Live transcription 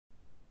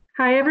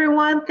Hi,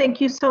 everyone.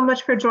 Thank you so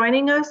much for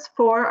joining us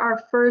for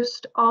our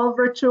first all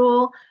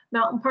virtual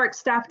Mountain Park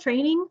staff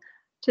training.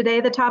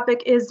 Today, the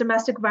topic is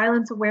domestic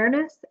violence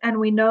awareness, and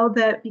we know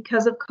that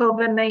because of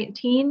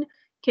COVID-19,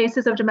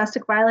 cases of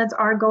domestic violence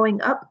are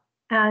going up,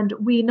 and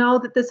we know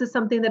that this is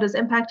something that is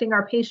impacting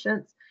our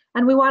patients,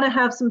 and we want to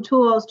have some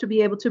tools to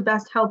be able to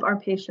best help our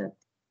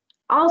patients.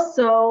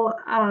 Also,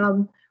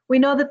 we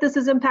know that this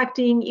is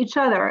impacting each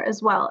other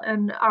as well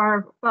and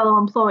our fellow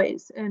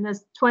employees. In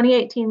this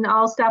 2018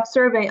 all staff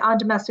survey on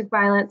domestic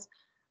violence,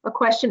 a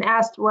question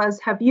asked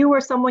was, have you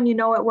or someone you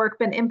know at work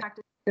been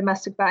impacted by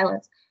domestic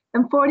violence?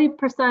 And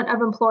 40%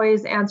 of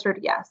employees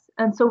answered yes.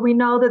 And so we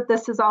know that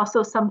this is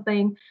also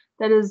something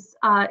that is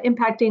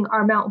impacting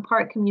our Mountain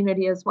Park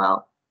community as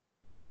well.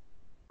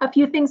 A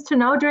few things to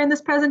know during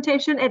this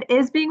presentation: it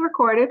is being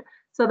recorded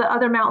so that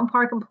other Mountain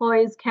Park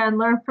employees can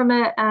learn from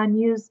it and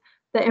use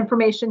the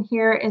information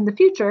here in the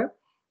future.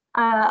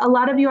 A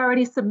lot of you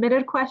already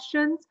submitted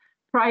questions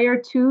prior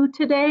to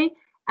today,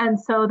 and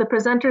so the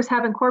presenters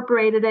have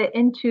incorporated it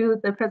into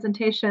the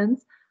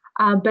presentations.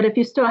 But if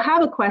you still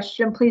have a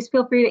question, please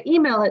feel free to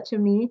email it to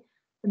me.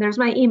 And there's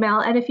my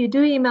email. And if you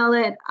do email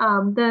it,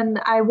 then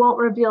I won't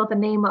reveal the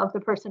name of the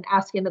person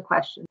asking the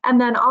question.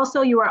 And then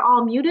also, you are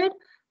all muted,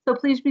 so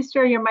please be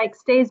sure your mic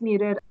stays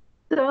muted.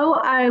 So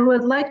I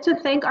would like to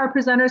thank our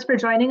presenters for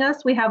joining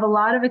us. We have a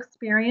lot of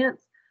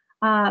experience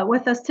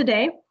with us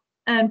today.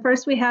 And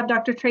first we have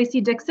Dr.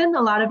 Tracy Dixon.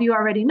 A lot of you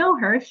already know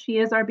her. She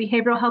is our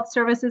Behavioral Health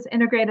Services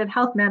Integrated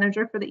Health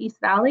Manager for the East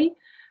Valley.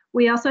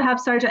 We also have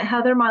Sergeant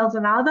Heather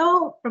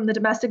Maldonado from the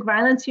Domestic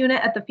Violence Unit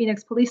at the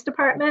Phoenix Police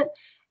Department,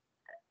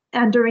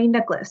 and Doreen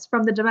Nicholas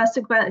from the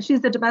Domestic Violence.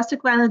 She's the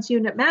Domestic Violence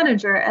Unit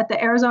Manager at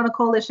the Arizona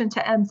Coalition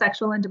to End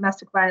Sexual and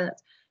Domestic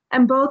Violence.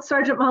 And both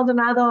Sergeant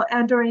Maldonado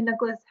and Doreen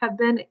Nicholas have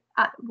been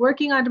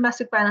working on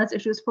domestic violence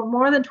issues for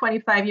more than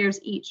 25 years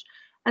each.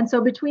 And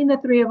so between the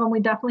three of them, we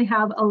definitely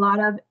have a lot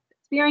of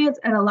experience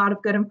and a lot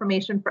of good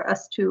information for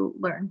us to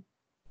learn.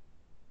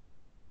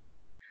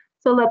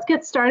 So let's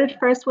get started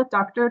first with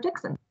Dr.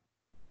 Dixon.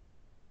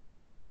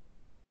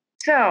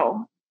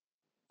 So,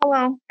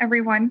 hello,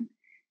 everyone.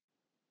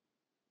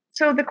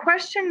 So the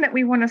question that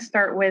we want to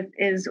start with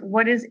is,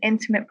 what is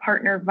intimate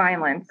partner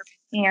violence?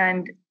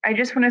 And I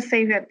just want to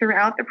say that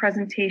throughout the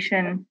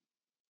presentation,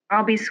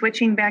 I'll be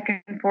switching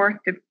back and forth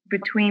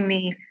between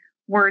the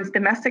words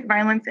domestic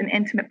violence and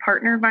intimate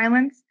partner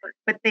violence,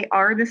 but they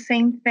are the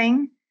same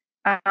thing.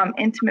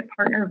 Intimate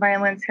partner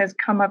violence has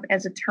come up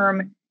as a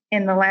term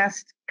in the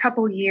last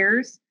couple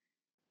years.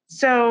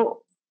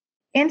 So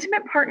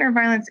intimate partner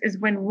violence is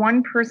when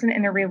one person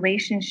in a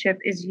relationship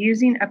is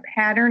using a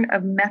pattern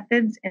of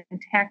methods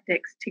and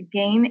tactics to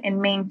gain and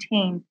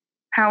maintain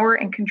power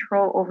and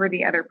control over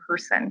the other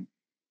person.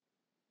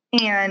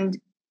 And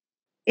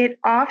it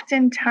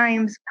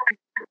oftentimes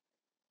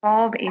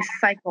involves a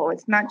cycle.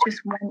 It's not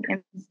just one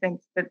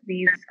instance that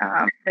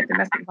that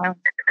domestic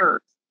violence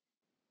occurs.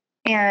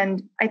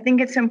 And I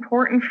think it's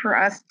important for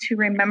us to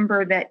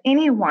remember that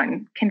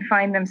anyone can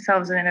find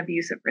themselves in an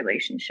abusive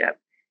relationship.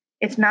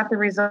 It's not the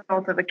result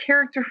of a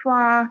character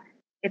flaw.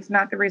 It's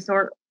not the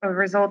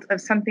result of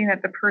something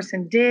that the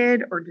person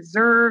did or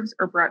deserves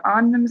or brought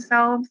on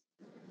themselves.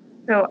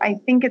 So I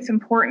think it's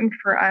important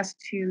for us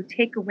to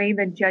take away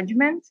the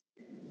judgment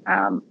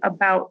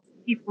about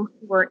people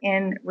who are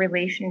in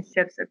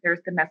relationships if there's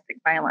domestic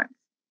violence.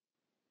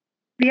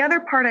 The other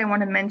part I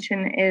want to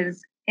mention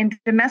is in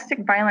domestic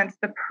violence,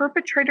 the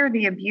perpetrator,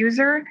 the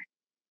abuser,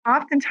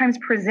 oftentimes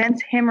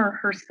presents him or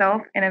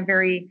herself in a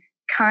very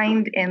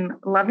kind and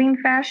loving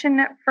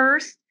fashion at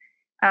first.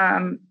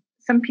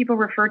 Some people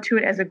refer to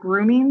it as a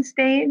grooming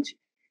stage.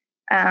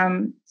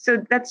 So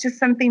that's just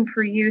something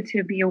for you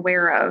to be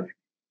aware of.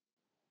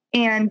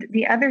 And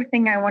the other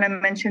thing I want to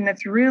mention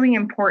that's really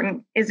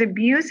important is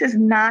abuse is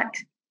not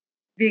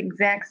the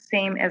exact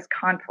same as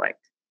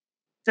conflict.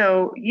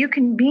 So you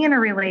can be in a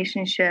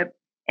relationship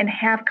and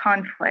have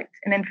conflict.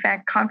 And in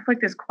fact,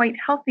 conflict is quite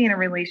healthy in a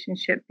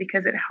relationship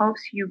because it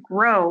helps you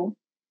grow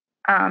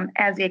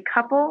as a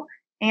couple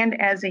and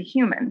as a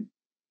human.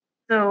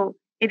 So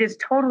it is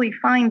totally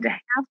fine to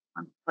have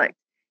conflict.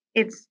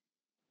 It's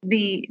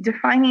the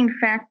defining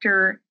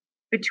factor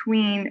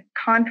between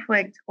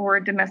conflict or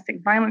a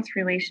domestic violence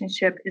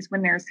relationship is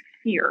when there's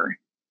fear.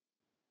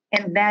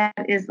 And that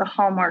is the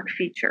hallmark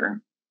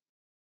feature.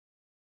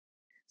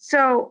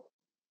 So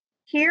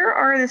here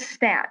are the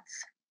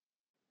stats.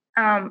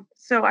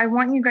 So I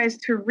want you guys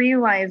to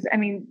realize,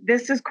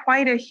 this is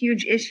quite a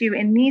huge issue,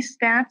 and these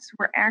stats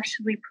were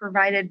actually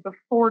provided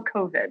before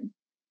COVID.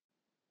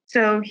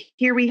 So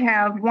here we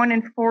have 1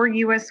 in 4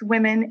 U.S.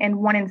 women and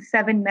 1 in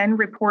 7 men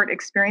report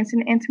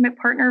experiencing intimate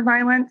partner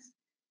violence.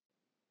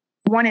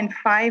 1 in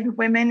 5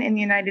 women in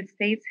the United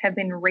States have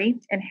been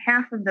raped, and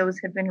half of those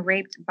have been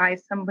raped by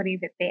somebody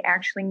that they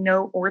actually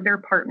know or their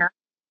partner.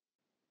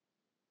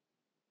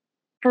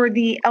 For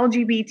the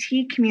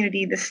LGBT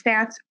community, the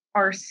stats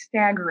are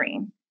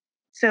staggering.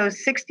 So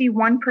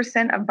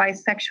 61% of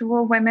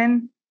bisexual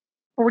women,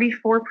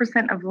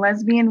 44% of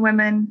lesbian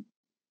women,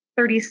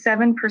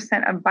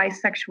 37% of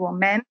bisexual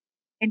men,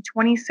 and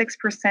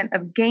 26%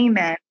 of gay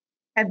men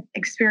have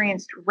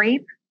experienced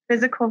rape,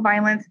 physical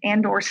violence,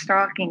 and or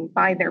stalking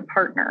by their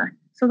partner.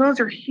 So those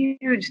are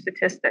huge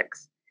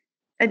statistics.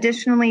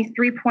 Additionally,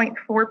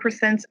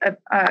 3.4%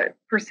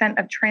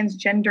 of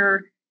transgender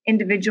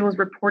individuals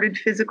reported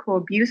physical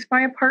abuse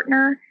by a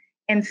partner,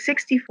 and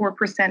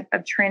 64%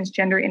 of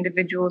transgender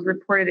individuals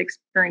reported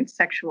experienced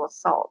sexual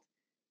assault.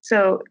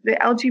 So the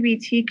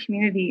LGBT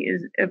community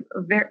is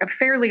a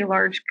fairly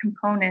large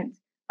component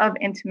of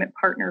intimate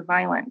partner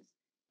violence.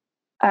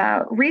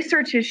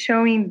 Research is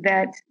showing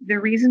that the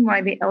reason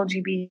why the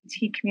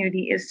LGBT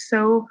community is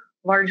so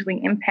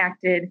largely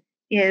impacted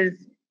is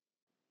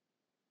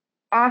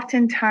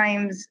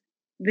oftentimes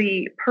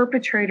the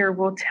perpetrator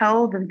will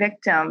tell the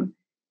victim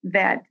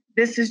that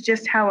this is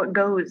just how it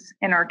goes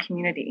in our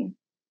community.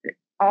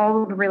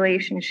 All the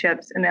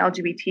relationships in the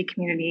LGBT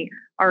community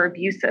are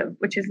abusive,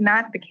 which is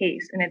not the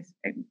case. And it's,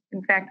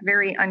 in fact,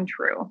 very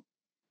untrue.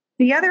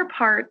 The other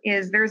part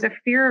is there's a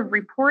fear of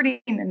reporting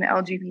in the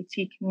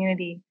LGBT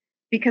community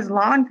because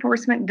law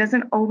enforcement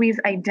doesn't always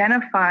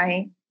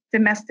identify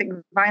domestic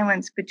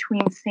violence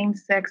between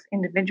same-sex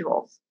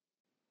individuals.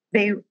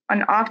 They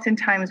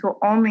oftentimes will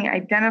only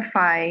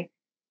identify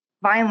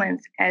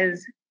violence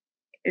as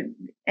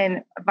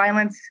an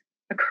violence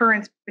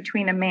occurrence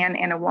between a man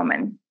and a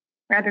woman,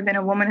 rather than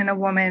a woman and a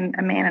woman,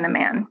 a man and a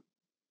man.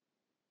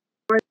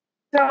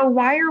 So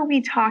why are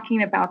we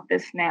talking about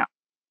this now?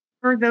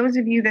 For those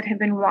of you that have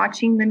been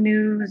watching the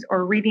news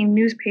or reading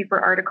newspaper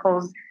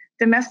articles,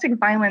 domestic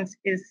violence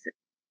is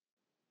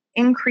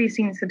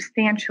increasing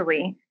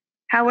substantially.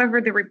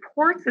 However, the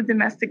reports of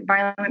domestic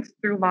violence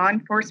through law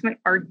enforcement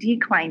are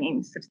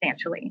declining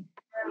substantially.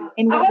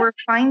 And what we're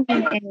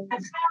finding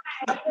is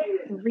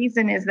the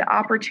reason is the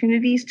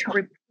opportunities to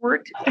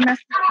report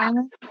domestic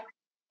violence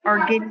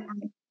are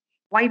getting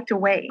wiped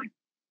away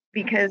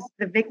because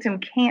the victim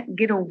can't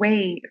get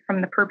away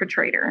from the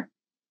perpetrator.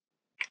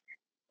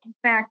 In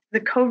fact, the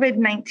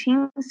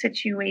COVID-19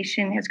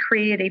 situation has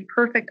created a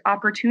perfect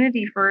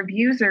opportunity for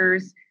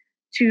abusers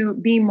to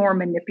be more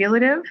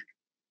manipulative,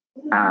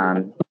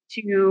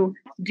 to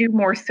do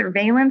more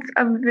surveillance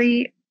of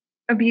the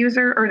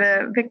abuser or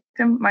the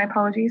victim, my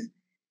apologies.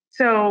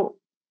 So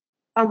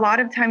a lot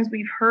of times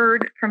we've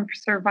heard from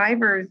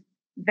survivors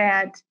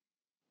that,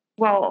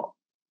 well,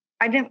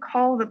 I didn't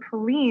call the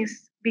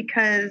police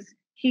because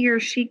he or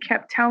she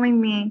kept telling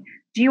me,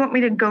 do you want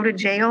me to go to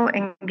jail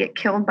and get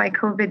killed by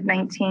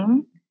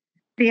COVID-19?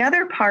 The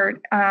other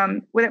part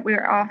that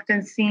we're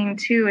often seeing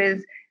too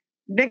is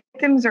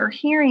victims are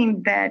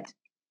hearing that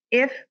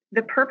if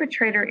the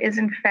perpetrator is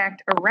in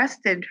fact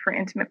arrested for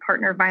intimate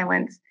partner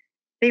violence,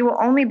 they will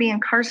only be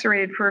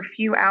incarcerated for a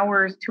few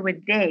hours to a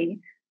day,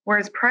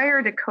 whereas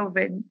prior to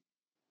COVID,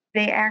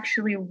 they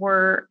actually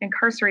were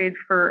incarcerated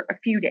for a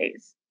few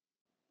days.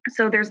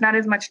 So there's not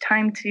as much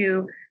time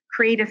to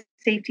create a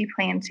safety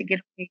plan to get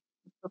away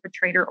from the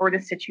perpetrator or the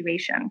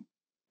situation.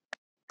 I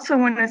also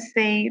want to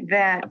say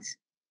that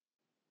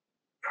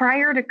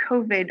prior to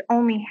COVID,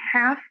 only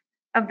half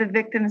of the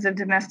victims of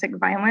domestic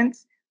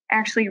violence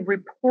actually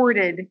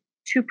reported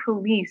to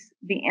police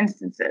the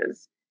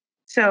instances.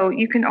 So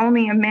you can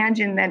only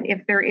imagine that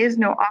if there is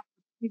no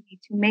opportunity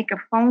to make a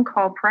phone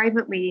call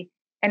privately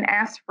and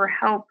ask for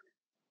help,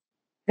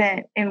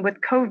 and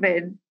with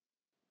COVID,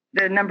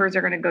 the numbers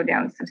are going to go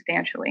down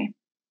substantially.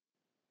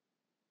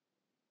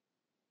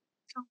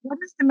 So what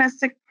does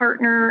domestic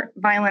partner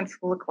violence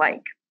look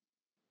like?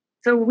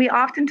 So we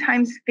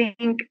oftentimes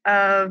think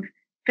of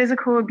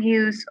physical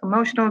abuse,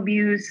 emotional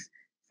abuse,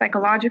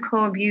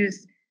 psychological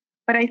abuse,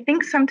 but I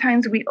think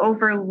sometimes we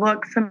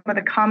overlook some of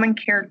the common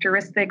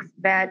characteristics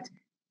that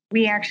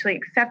we actually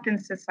accept in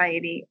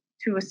society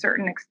to a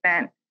certain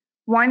extent.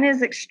 One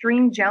is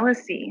extreme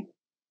jealousy,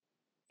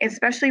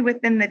 especially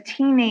within the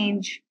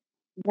teenage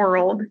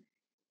world.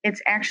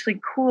 It's actually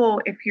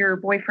cool if your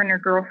boyfriend or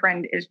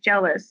girlfriend is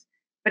jealous,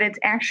 but it's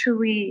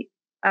actually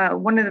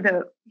one of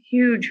the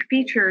huge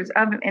features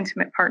of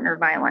intimate partner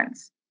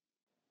violence.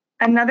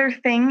 Another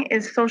thing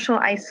is social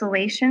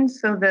isolation.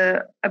 So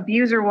the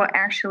abuser will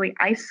actually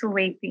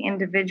isolate the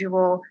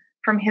individual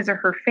from his or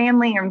her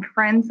family and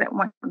friends that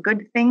want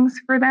good things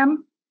for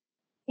them.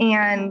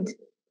 And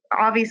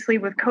obviously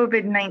with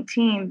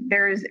COVID-19,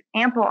 there's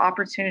ample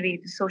opportunity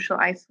to social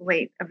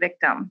isolate a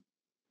victim.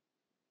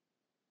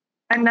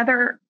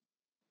 Another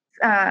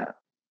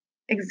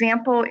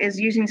example is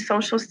using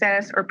social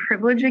status or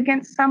privilege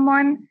against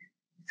someone.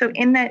 So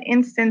in that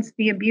instance,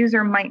 the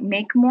abuser might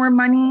make more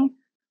money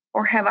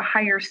or have a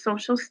higher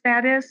social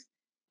status,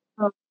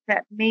 so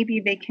that maybe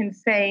they can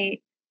say,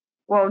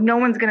 well, no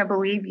one's going to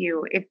believe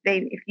you if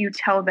you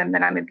tell them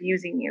that I'm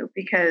abusing you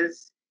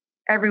because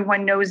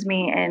everyone knows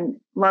me and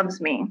loves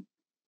me.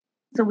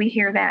 So we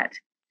hear that.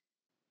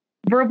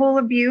 Verbal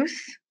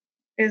abuse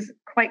is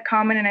quite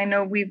common, and I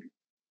know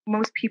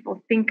most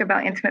people think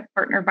about intimate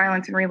partner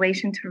violence in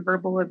relation to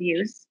verbal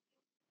abuse.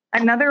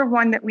 Another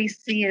one that we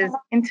see is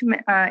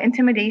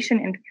intimidation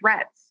and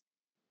threats.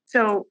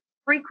 So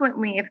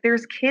frequently, if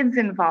there's kids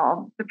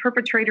involved, the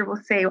perpetrator will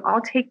say,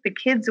 I'll take the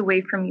kids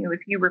away from you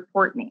if you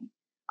report me.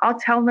 I'll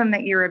tell them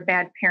that you're a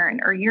bad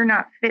parent or you're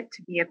not fit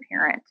to be a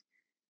parent.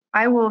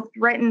 I will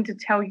threaten to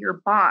tell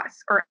your boss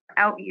or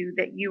out you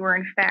that you are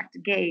in fact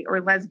gay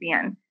or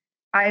lesbian.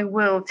 I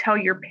will tell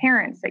your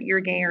parents that you're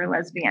gay or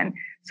lesbian.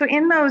 So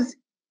in those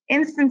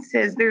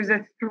instances, there's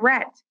a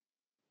threat,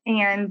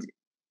 and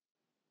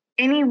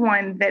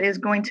anyone that is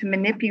going to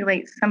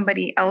manipulate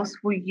somebody else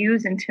will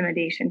use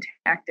intimidation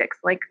tactics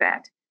like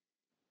that.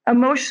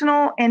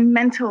 Emotional and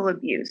mental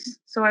abuse.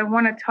 So I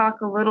want to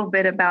talk a little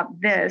bit about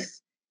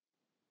this.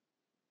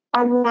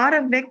 A lot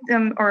of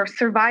victims or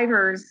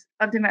survivors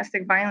of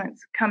domestic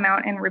violence come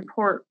out and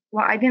report,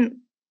 well, I didn't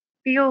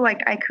feel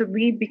like I could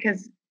leave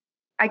because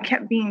I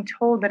kept being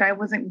told that I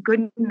wasn't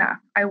good enough.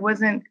 I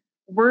wasn't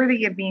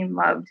worthy of being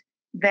loved,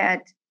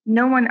 that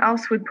no one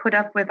else would put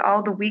up with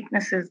all the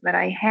weaknesses that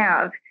I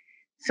have.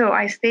 So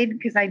I stayed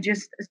because I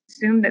just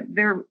assumed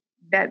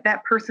that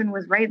that person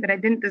was right, that I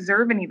didn't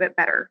deserve any bit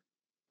better.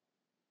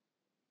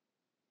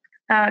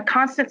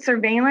 Constant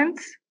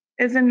surveillance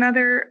is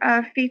another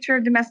feature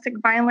of domestic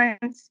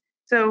violence.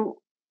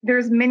 So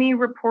there's many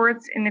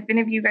reports, and if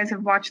any of you guys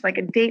have watched like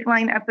a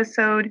Dateline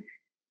episode,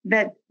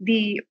 that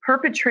the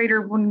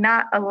perpetrator will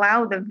not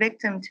allow the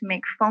victim to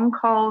make phone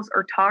calls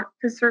or talk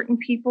to certain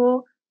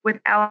people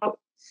without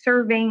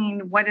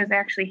surveying what is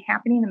actually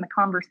happening in the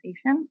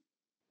conversation.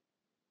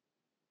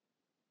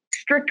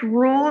 Strict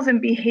rules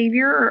and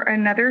behavior are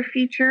another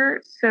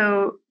feature.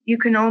 So you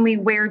can only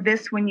wear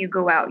this when you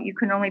go out. You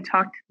can only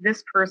talk to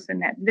this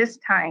person at this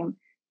time.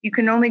 You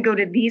can only go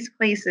to these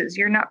places.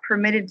 You're not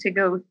permitted to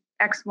go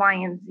X, Y,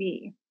 and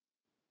Z.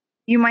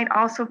 You might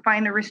also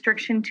find a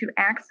restriction to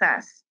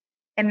access,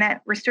 and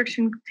that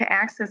restriction to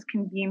access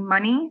can be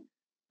money,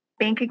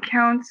 bank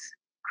accounts,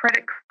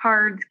 credit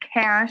cards,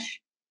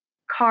 cash,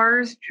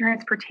 cars,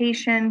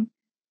 transportation,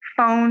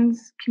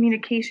 phones,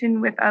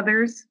 communication with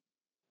others.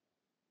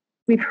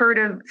 We've heard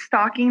of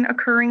stalking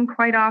occurring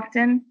quite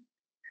often.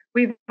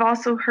 We've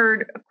also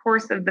heard, of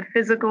course, of the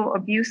physical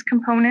abuse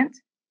component.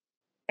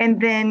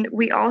 And then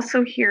we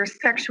also hear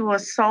sexual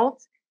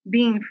assault,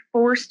 being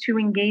forced to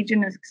engage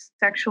in a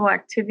sexual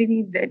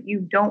activity that you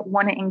don't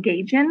want to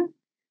engage in.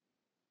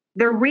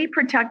 The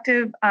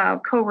reproductive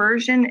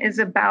coercion is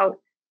about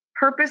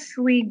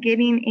purposely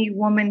getting a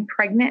woman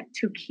pregnant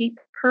to keep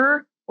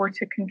her or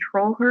to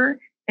control her.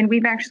 And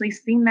we've actually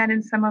seen that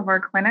in some of our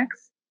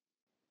clinics.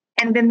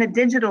 And then the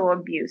digital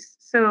abuse.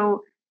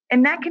 So,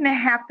 and that can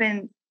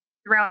happen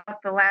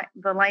throughout the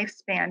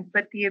lifespan,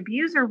 but the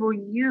abuser will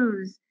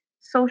use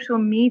social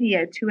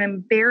media to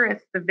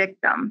embarrass the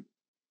victim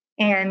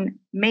and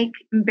make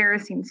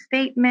embarrassing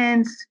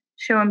statements,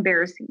 show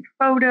embarrassing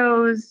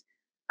photos,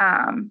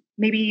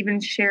 maybe even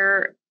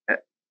share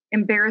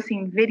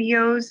embarrassing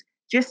videos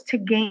just to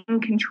gain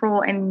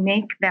control and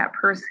make that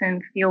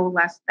person feel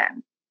less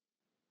than.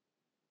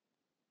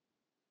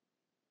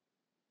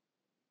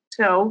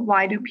 So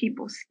why do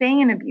people stay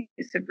in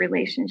abusive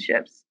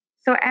relationships?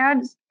 So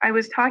as I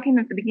was talking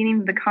at the beginning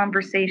of the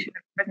conversation,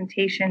 the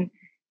presentation,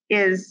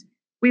 is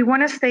we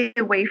want to stay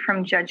away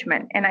from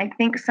judgment. And I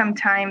think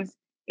sometimes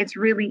it's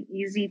really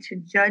easy to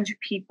judge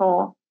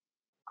people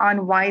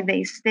on why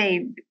they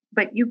stay,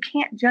 but you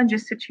can't judge a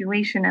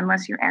situation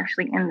unless you're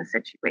actually in the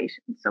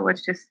situation. So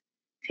let's just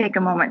take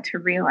a moment to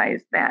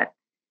realize that.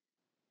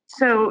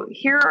 So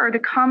here are the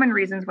common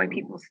reasons why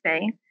people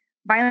stay.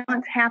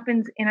 Violence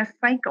happens in a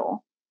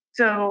cycle.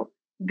 So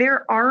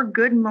there are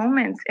good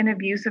moments in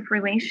abusive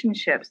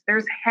relationships.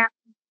 There's happy,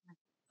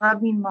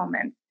 loving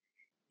moments.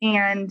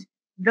 And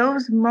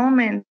those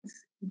moments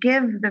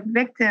give the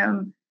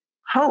victim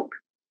hope.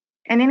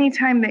 And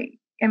anytime that,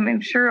 and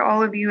I'm sure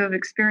all of you have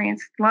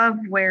experienced love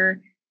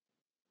where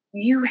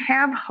you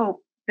have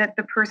hope that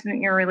the person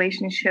in your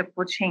relationship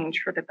will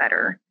change for the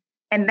better.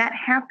 And that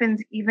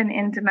happens even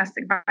in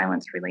domestic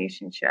violence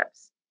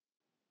relationships.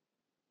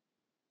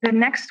 The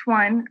next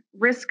one,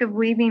 risk of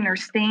leaving or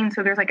staying.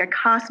 So there's like a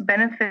cost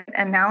benefit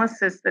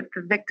analysis that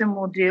the victim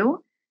will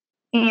do.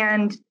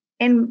 And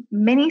in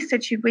many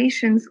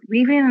situations,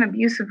 leaving an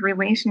abusive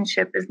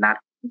relationship is not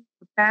the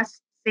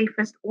best,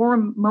 safest, or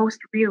most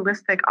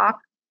realistic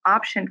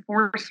option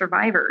for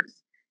survivors.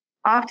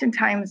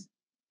 Oftentimes,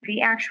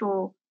 the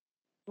actual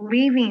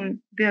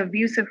leaving the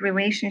abusive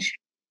relationship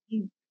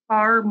is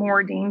far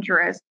more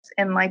dangerous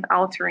and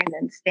life-altering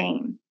than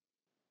staying.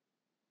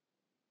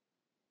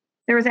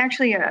 There was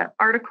actually an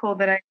article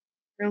that I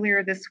read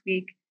earlier this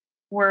week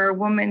where a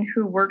woman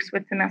who works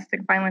with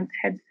domestic violence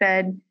had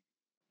said,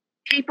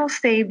 people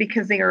stay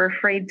because they are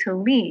afraid to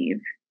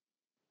leave,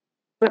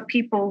 but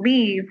people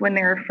leave when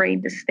they're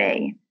afraid to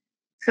stay.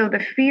 So the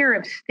fear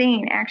of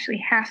staying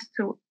actually has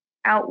to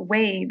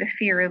outweigh the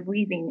fear of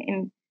leaving.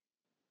 And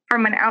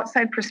from an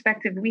outside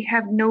perspective, we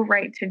have no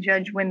right to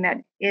judge when that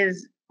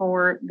is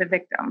for the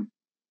victim.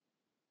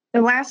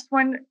 The last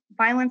one,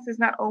 violence is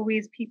not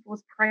always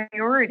people's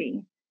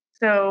priority.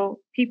 So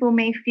people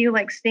may feel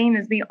like staying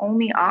is the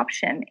only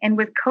option. And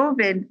with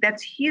COVID,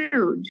 that's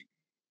huge.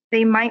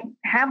 They might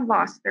have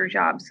lost their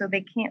job, so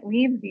they can't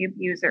leave the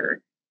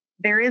abuser.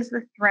 There is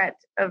the threat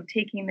of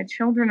taking the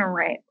children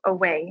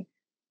away.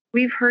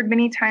 We've heard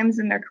many times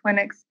in their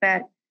clinics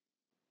that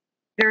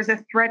There's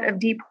a threat of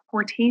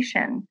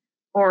deportation,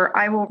 or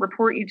I will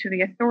report you to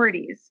the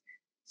authorities.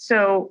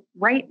 So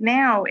right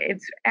now,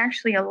 it's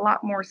actually a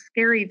lot more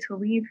scary to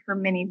leave for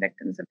many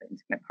victims of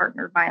intimate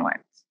partner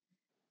violence.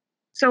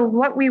 So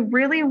what we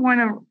really want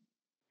to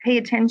pay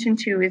attention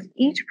to is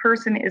each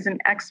person is an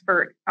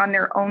expert on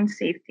their own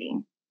safety.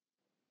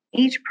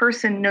 Each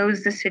person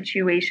knows the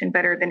situation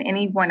better than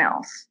anyone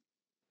else.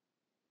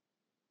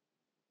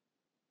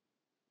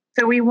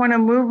 So we want to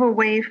move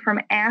away from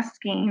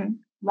asking,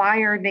 why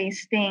are they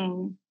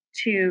staying,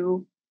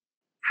 to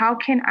how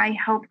can I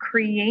help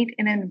create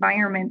an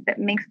environment that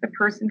makes the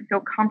person feel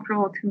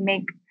comfortable to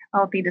make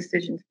healthy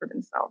decisions for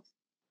themselves.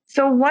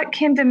 So what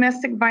can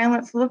domestic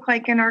violence look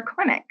like in our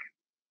clinic?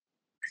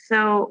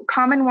 So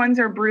common ones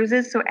are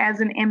bruises. So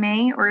as an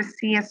MA or a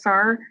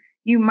CSR,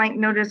 you might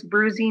notice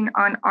bruising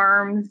on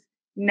arms,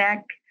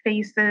 neck,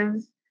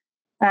 faces.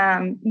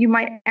 You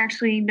might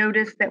actually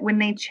notice that when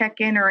they check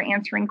in or are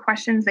answering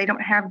questions, they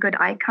don't have good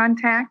eye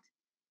contact.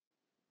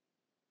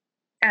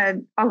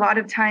 A lot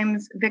of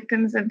times,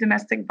 victims of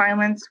domestic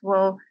violence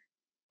will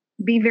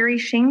be very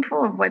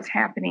shameful of what's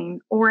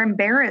happening or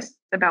embarrassed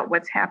about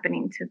what's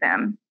happening to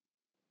them.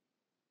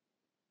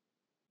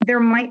 There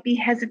might be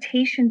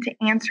hesitation to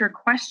answer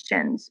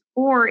questions,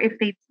 or if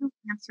they do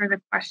answer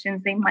the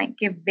questions, they might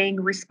give vague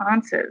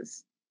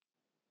responses.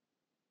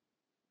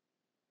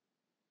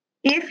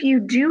 If you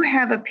do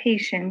have a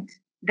patient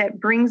that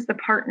brings the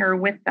partner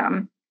with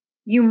them,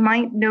 you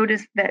might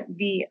notice that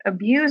the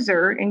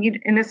abuser,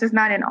 and this is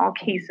not in all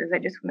cases, I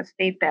just want to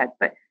state that,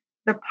 but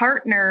the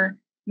partner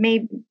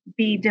may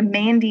be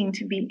demanding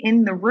to be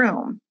in the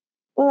room.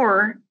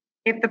 Or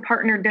if the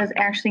partner does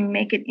actually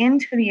make it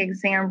into the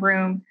exam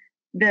room,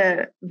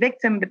 the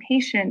victim, the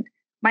patient,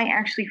 might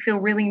actually feel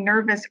really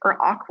nervous or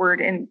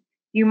awkward. And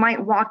you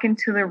might walk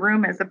into the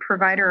room as a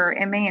provider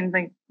or MA and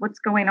think, what's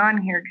going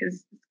on here?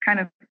 Because it kind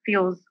of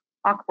feels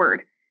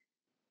awkward.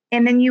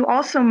 And then you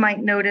also might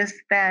notice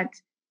that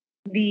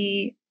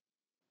the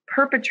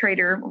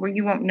perpetrator, well,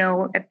 you won't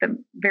know at the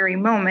very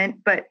moment,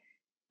 but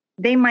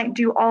they might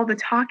do all the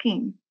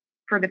talking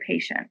for the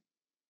patient.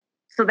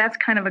 So that's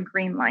kind of a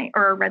green light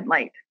or a red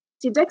light.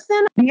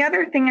 Dixon? The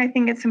other thing I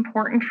think it's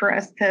important for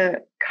us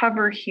to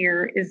cover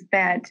here is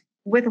that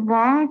with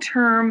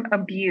long-term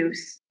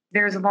abuse,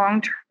 there's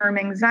long-term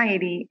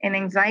anxiety, and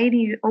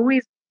anxiety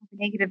always has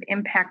a negative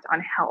impact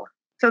on health.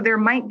 So there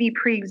might be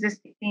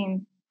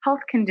pre-existing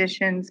health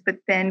conditions, but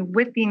then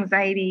with the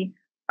anxiety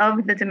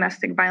of the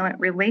domestic violent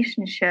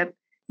relationship,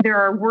 there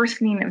are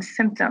worsening of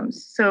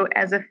symptoms. So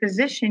as a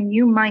physician,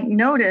 you might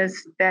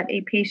notice that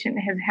a patient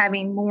is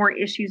having more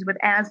issues with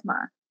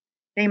asthma.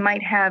 They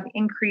might have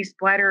increased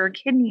bladder or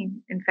kidney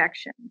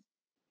infections.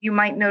 You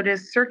might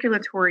notice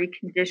circulatory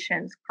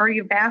conditions,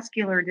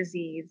 cardiovascular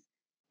disease,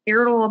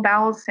 irritable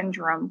bowel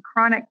syndrome,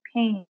 chronic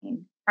pain,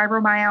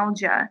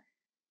 fibromyalgia,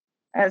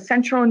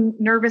 central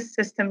nervous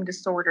system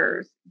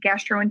disorders,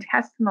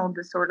 gastrointestinal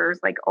disorders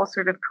like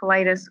ulcerative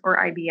colitis or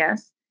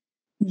IBS,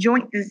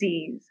 joint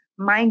disease,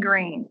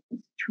 migraines,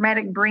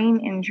 traumatic brain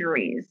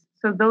injuries.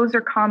 So those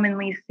are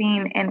commonly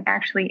seen and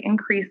actually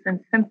increase in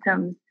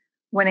symptoms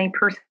when a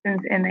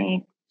person's in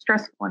a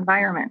stressful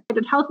environment.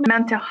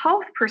 Mental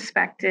health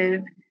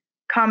perspective,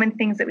 common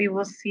things that we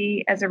will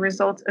see as a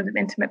result of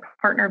intimate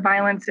partner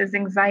violence is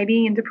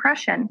anxiety and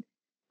depression,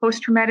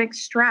 post-traumatic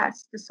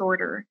stress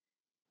disorder,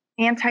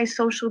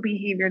 antisocial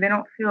behavior. They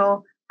don't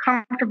feel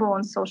comfortable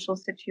in social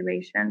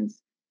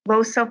situations,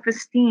 low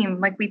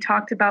self-esteem, like we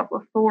talked about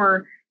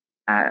before.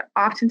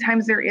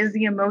 Oftentimes there is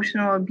the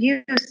emotional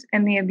abuse,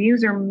 and the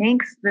abuser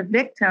makes the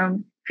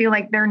victim feel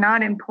like they're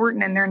not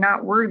important and they're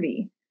not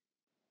worthy.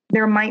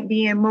 There might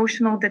be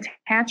emotional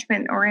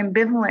detachment or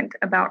ambivalent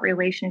about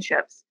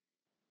relationships.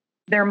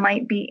 There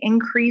might be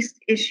increased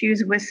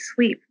issues with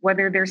sleep,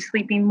 whether they're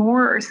sleeping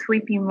more or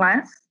sleeping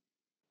less.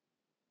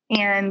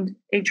 And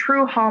a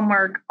true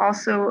hallmark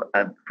also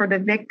for the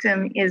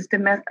victim is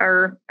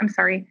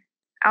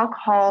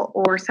alcohol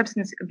or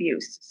substance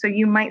abuse. So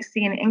you might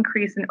see an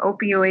increase in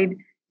opioid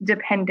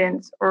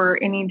dependence or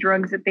any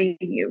drugs that they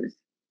use.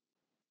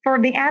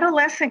 For the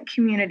adolescent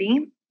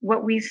community,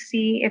 what we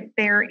see if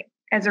they're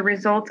as a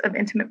result of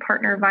intimate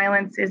partner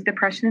violence is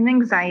depression and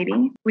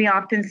anxiety. We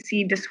often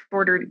see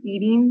disordered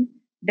eating.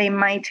 They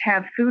might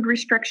have food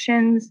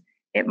restrictions.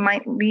 It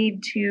might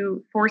lead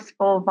to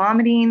forceful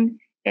vomiting.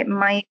 It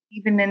might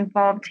even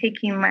involve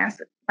taking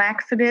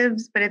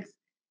laxatives, but it's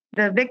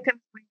the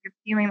victim's way of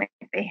feeling like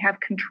they have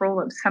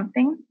control of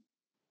something.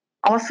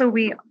 Also,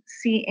 we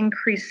see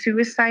increased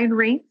suicide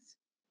rates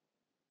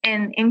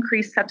and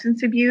increased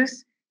substance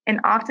abuse. And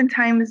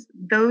oftentimes,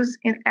 those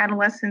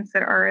adolescents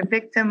that are a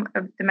victim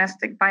of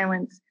domestic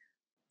violence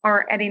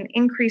are at an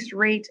increased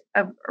rate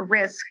of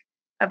risk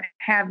of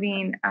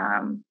having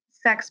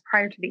sex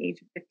prior to the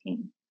age of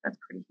 15. That's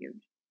pretty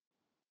huge.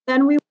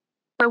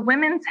 So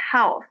women's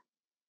health.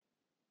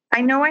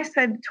 I know I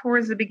said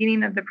towards the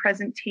beginning of the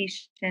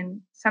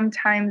presentation,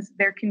 sometimes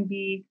there can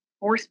be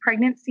forced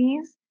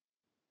pregnancies.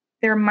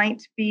 There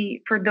might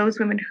be, for those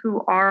women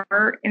who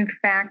are, in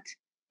fact,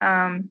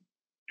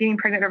 getting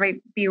pregnant, there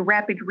might be a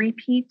rapid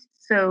repeat.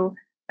 So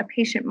a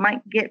patient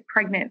might get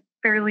pregnant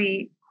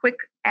fairly quick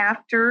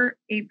after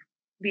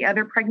the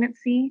other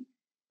pregnancy.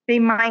 They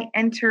might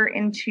enter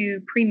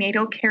into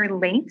prenatal care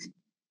late.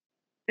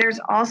 There's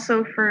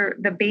also, for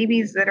the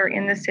babies that are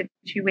in the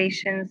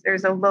situations,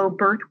 there's a low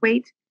birth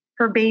weight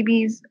for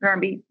babies.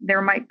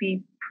 There might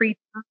be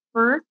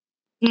pre-birth.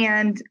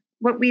 And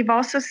what we've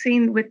also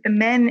seen with the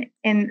men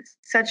in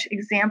such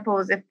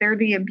examples, if they're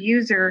the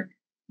abuser,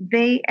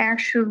 they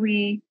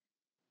actually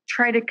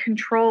try to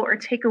control or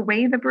take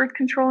away the birth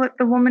control that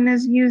the woman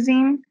is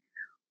using,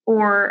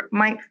 or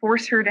might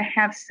force her to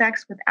have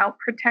sex without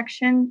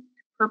protection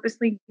to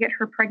purposely get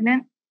her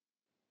pregnant.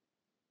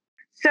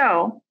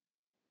 So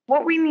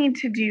what we need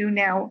to do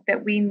now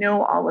that we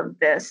know all of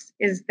this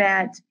is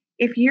that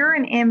if you're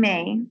an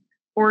MA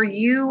or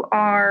you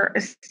are a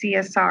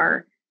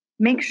CSR,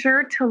 make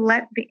sure to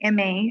let the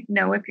MA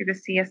know if you're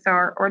the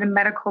CSR or the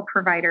medical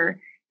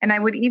provider. And I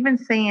would even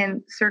say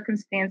in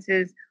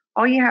circumstances,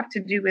 all you have to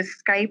do is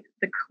Skype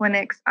the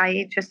clinic's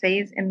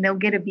IHSAs and they'll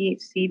get a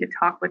VHC to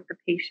talk with the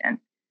patient.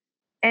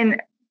 In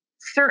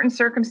certain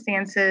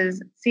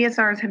circumstances,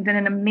 CSRs have done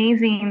an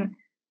amazing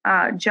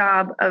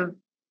job of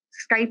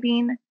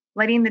Skyping,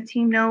 letting the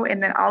team know,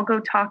 and then I'll go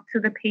talk to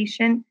the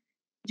patient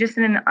just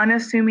in an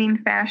unassuming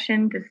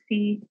fashion to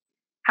see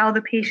how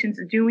the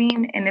patient's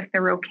doing and if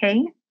they're okay.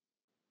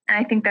 And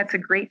I think that's a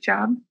great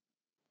job.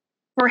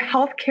 For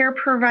healthcare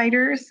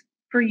providers,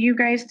 for you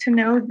guys to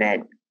know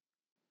that,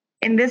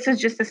 and this is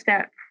just a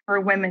stat for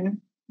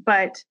women,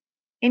 but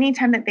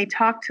anytime that they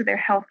talk to their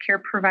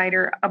healthcare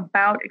provider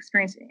about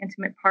experiencing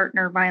intimate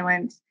partner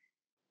violence,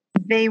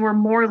 they were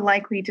more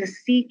likely to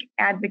seek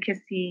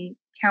advocacy,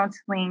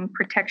 counseling,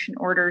 protection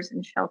orders,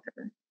 and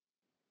shelter.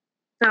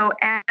 So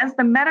as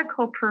the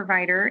medical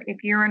provider,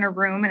 if you're in a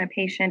room and a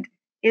patient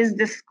is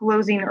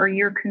disclosing or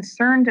you're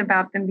concerned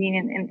about them being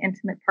in an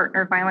intimate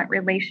partner violent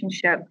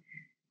relationship,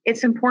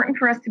 it's important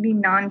for us to be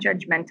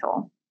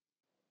non-judgmental.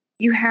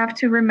 You have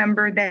to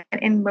remember that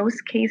in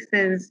most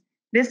cases,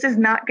 this is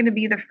not going to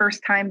be the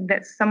first time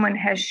that someone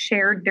has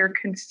shared their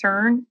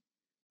concern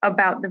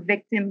about the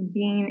victim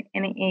being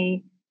in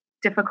a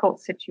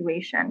difficult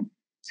situation.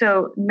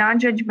 So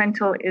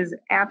non-judgmental is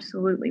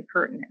absolutely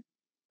pertinent.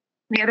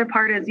 The other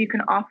part is you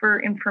can offer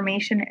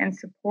information and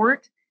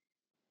support.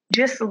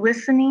 Just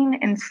listening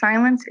in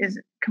silence is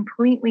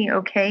completely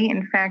okay.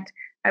 In fact,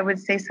 I would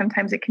say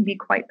sometimes it can be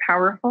quite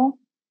powerful.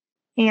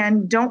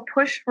 And don't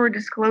push for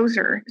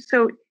disclosure.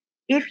 So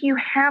if you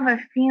have a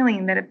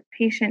feeling that a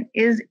patient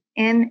is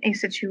in a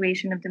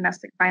situation of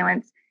domestic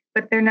violence,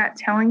 but they're not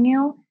telling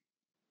you,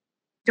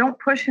 don't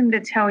push them to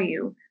tell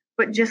you,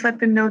 but just let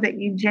them know that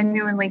you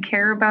genuinely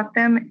care about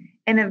them.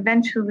 And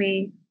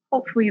eventually,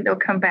 hopefully, they'll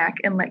come back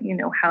and let you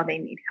know how they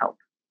need help.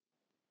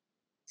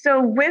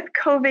 So with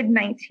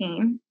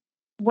COVID-19,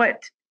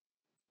 what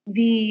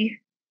the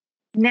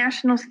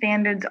national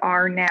standards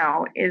are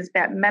now is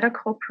that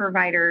medical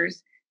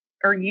providers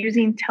are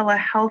using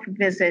telehealth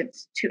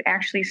visits to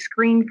actually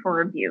screen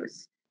for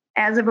abuse.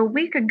 As of a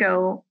week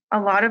ago, a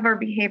lot of our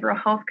behavioral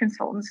health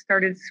consultants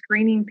started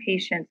screening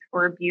patients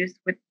for abuse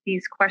with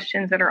these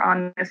questions that are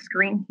on the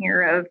screen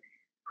here of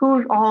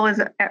who all is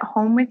at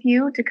home with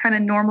you, to kind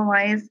of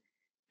normalize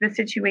the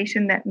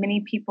situation that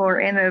many people are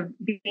in of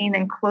being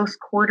in close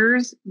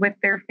quarters with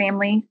their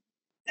family.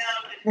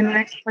 The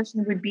next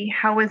question would be,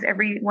 how is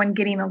everyone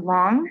getting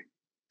along?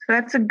 So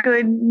that's a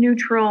good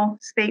neutral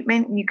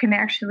statement. And you can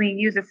actually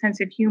use a sense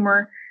of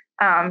humor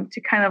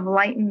to kind of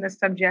lighten the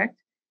subject.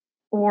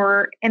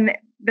 And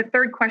the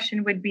third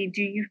question would be,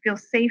 do you feel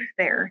safe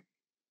there?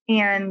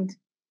 And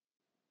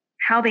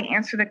how they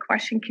answer the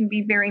question can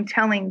be very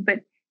telling. But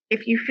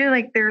if you feel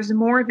like there's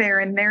more there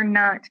and they're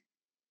not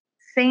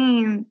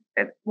saying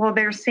that, well,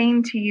 they're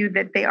saying to you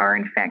that they are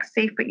in fact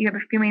safe, but you have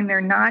a feeling they're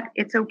not,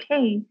 it's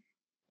okay.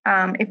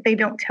 If they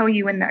don't tell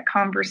you in that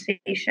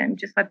conversation,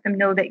 just let them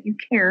know that you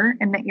care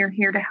and that you're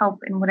here to help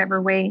in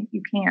whatever way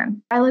you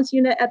can. Violence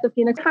unit at the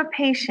Phoenix. If a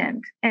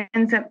patient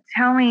ends up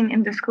telling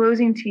and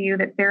disclosing to you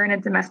that they're in a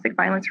domestic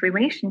violence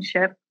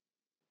relationship,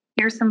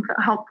 here's some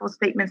helpful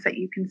statements that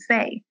you can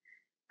say.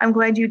 I'm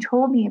glad you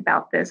told me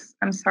about this.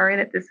 I'm sorry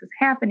that this is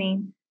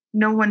happening.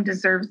 No one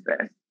deserves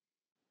this.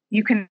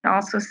 You can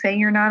also say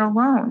you're not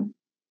alone.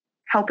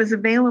 Help is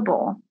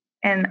available,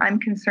 and I'm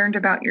concerned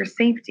about your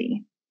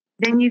safety.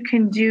 Then you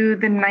can do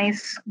the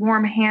nice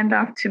warm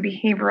handoff to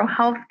behavioral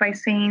health by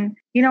saying,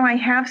 I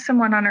have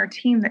someone on our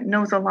team that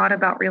knows a lot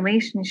about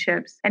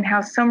relationships and how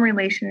some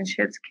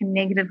relationships can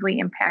negatively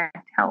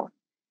impact health.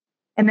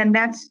 And then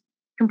that's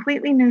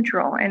completely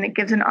neutral, and it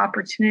gives an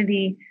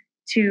opportunity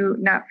to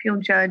not feel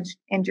judged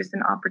and just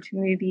an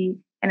opportunity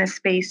and a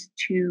space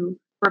to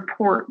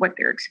report what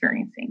they're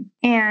experiencing.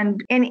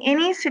 And in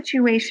any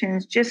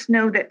situations, just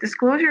know that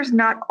disclosure is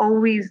not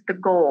always the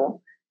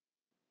goal.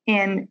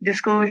 And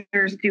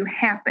disclosures do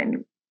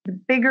happen. The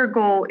bigger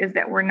goal is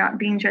that we're not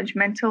being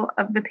judgmental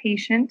of the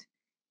patient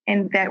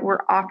and that we're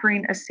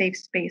offering a safe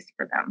space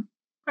for them.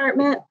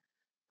 Department.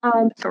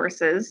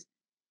 Sources.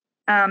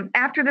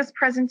 After this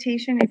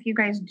presentation, if you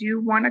guys do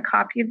want a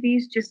copy of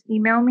these, just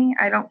email me.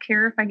 I don't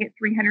care if I get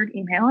 300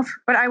 emails,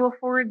 but I will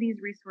forward these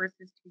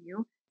resources to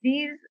you.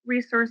 These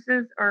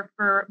resources are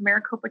for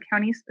Maricopa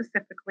County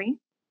specifically,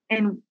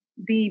 and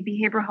the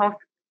behavioral health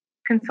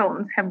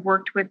consultants have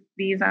worked with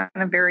these on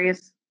a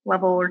various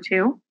level or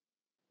two.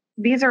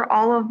 These are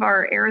all of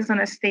our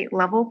Arizona state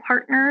level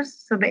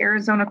partners. So the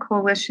Arizona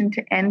Coalition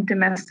to End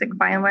Domestic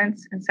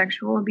Violence and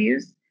Sexual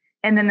Abuse,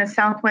 and then the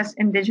Southwest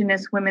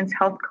Indigenous Women's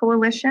Health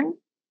Coalition.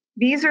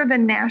 These are the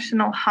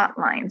national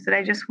hotlines that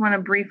I just want to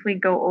briefly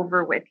go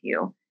over with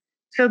you.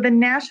 So the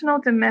National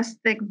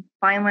Domestic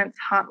Violence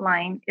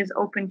Hotline is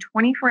open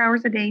 24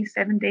 hours a day,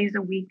 7 days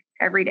a week,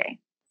 every day.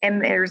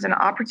 And there's an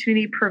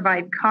opportunity to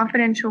provide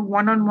confidential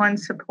one-on-one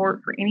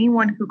support for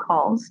anyone who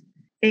calls.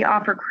 They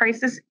offer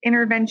crisis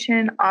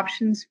intervention,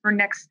 options for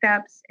next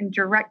steps, and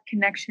direct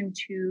connection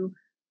to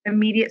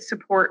immediate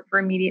support for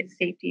immediate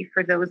safety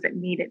for those that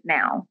need it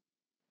now.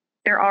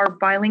 There are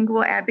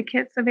bilingual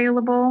advocates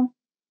available,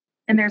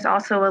 and there's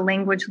also a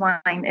language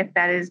line if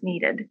that is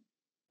needed.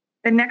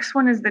 The next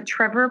one is the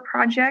Trevor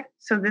Project.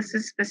 So this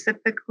is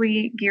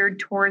specifically geared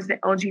towards the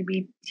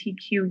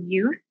LGBTQ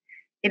youth.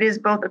 It is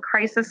both a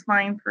crisis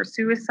line for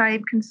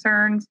suicide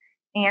concerns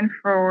and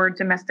for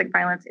domestic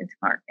violence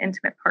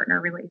intimate partner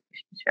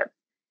relationships.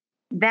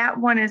 That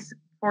one is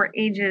for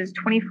ages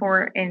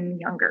 24 and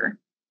younger.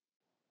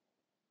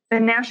 The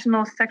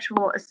National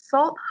Sexual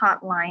Assault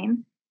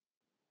Hotline,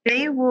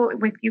 they will,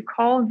 if you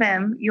call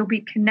them, you'll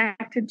be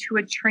connected to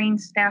a trained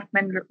staff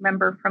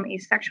member from a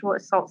sexual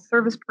assault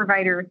service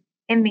provider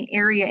in the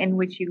area in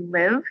which you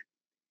live.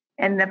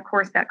 And of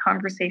course, that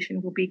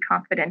conversation will be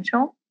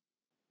confidential.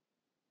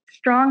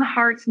 Strong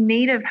Hearts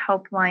Native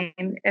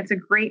Helpline, it's a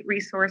great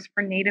resource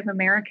for Native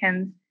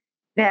Americans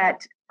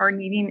that are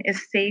needing a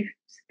safe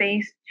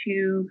space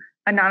to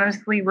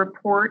anonymously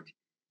report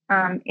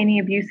any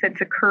abuse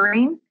that's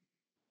occurring.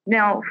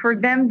 Now, for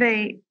them,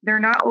 they're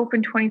not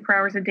open 24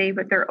 hours a day,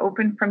 but they're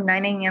open from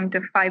 9 a.m.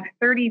 to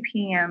 5:30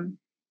 p.m.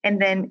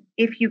 And then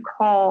if you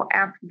call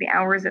after the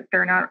hours that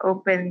they're not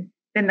open,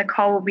 then the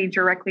call will be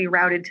directly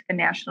routed to the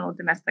National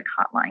Domestic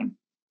Hotline.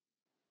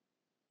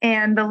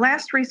 And the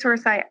last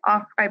resource I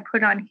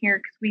put on here,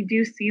 because we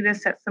do see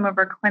this at some of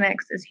our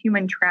clinics, is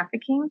human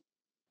trafficking.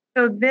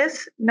 So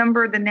this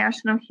number, the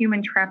National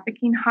Human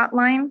Trafficking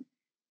Hotline,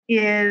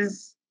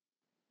 is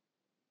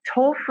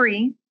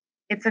toll-free.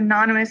 It's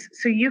anonymous,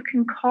 so you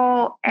can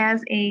call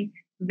as a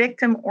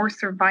victim or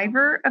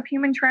survivor of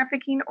human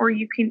trafficking, or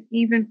you can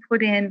even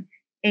put in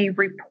a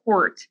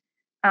report,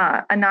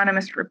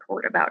 anonymous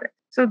report about it.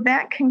 So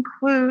that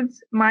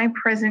concludes my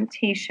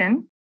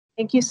presentation.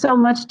 Thank you so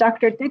much,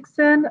 Dr.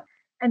 Dixon.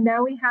 And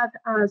now we have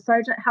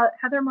Sergeant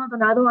Heather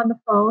Maldonado on the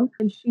phone,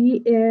 and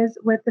she is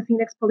with the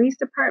Phoenix Police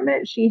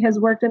Department. She has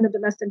worked in the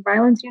domestic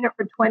violence unit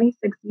for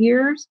 26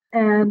 years,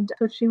 and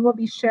so she will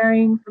be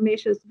sharing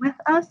information with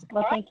us.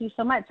 Well, thank you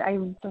so much.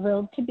 I'm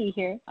thrilled to be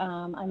here.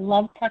 I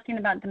love talking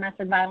about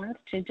domestic violence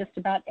to just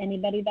about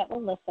anybody that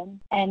will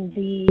listen. And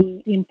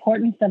the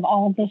importance of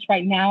all of this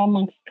right now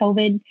amongst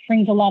COVID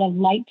brings a lot of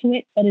light to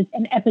it, but it's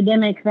an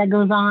epidemic that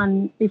goes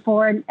on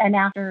before and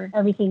after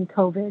everything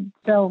COVID.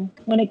 So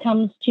when it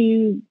comes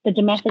to the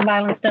domestic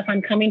violence stuff,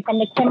 I'm coming from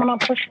the criminal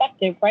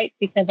perspective, right?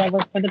 Because I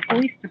work for the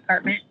police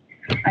department.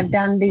 I've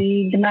done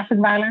the domestic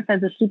violence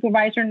as a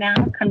supervisor now,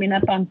 coming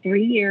up on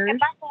 3 years.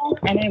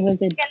 And I was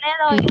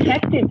a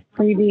detective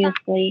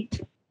previously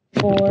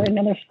for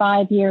another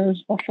 5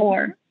 years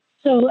before.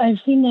 So I've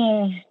seen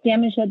the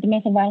damage that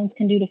domestic violence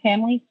can do to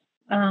families,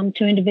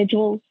 to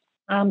individuals,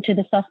 to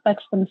the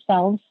suspects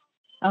themselves.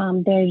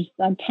 There's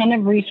a ton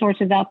of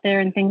resources out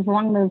there and things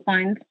along those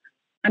lines.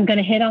 I'm going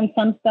to hit on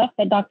some stuff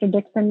that Dr.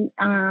 Dixon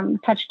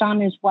touched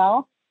on as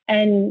well.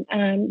 And,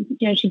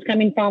 she's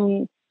coming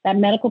from that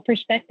medical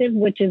perspective,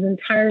 which is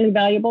entirely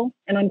valuable.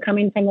 And I'm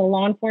coming from the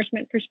law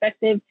enforcement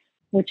perspective,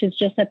 which is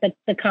just at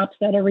the cops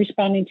that are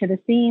responding to the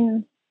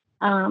scene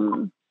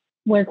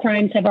where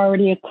crimes have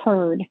already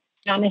occurred,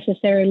 not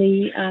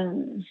necessarily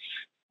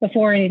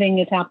before anything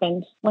has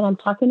happened. When I'm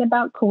talking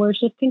about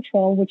coercive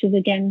control, which is,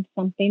 again,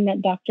 something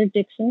that Dr.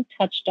 Dixon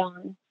touched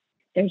on,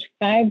 there's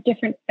 5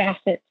 different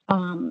facets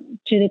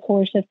to the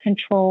coercive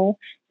control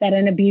that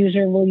an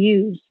abuser will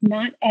use.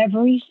 Not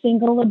every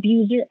single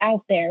abuser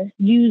out there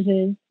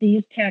uses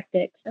these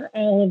tactics or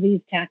all of these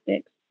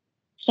tactics.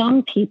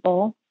 Some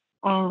people,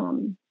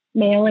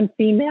 male and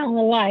female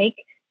alike,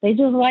 they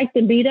just like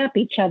to beat up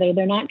each other.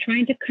 They're not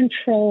trying to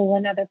control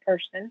another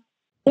person.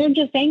 They're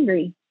just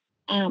angry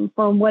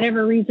for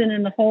whatever reason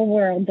in the whole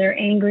world. They're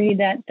angry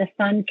that the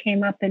sun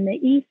came up in the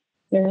east.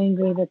 They're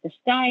angry that the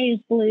sky is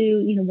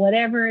blue,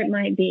 whatever it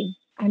might be.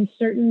 I'm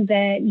certain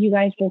that you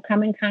guys will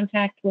come in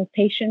contact with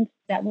patients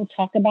that will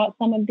talk about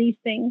some of these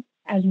things,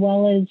 as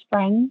well as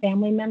friends,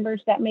 family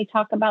members that may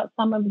talk about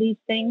some of these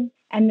things.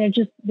 And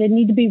there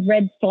need to be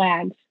red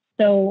flags.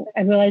 So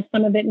I realize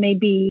some of it may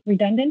be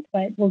redundant,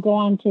 but we'll go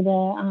on to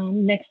the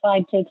next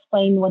slide to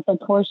explain what the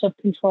coercive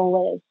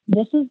control is.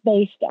 This is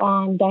based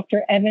on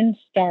Dr. Evan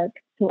Stark,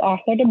 who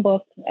authored a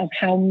book of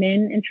How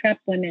Men Entrap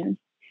Women.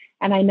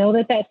 And I know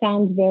that that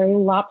sounds very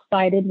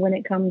lopsided when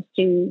it comes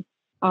to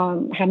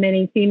how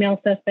many female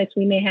suspects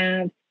we may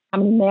have, how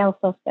many male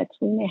suspects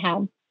we may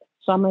have.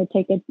 So I'm going to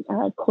take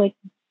a quick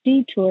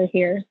detour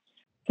here.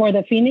 For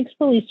the Phoenix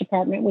Police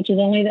Department, which is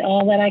only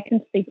all that I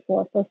can speak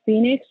for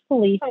Phoenix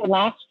Police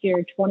last year,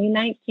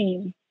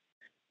 2019,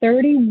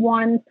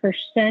 31%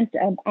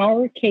 of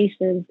our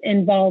cases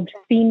involved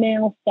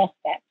female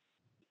suspects.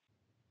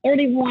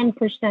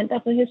 31%,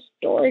 that's a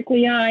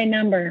historically high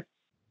number.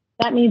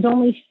 That means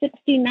only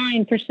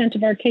 69%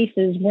 of our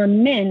cases were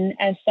men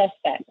as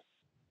suspects.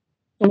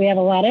 So we have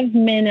a lot of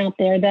men out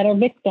there that are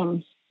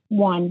victims,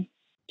 one.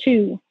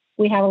 Two,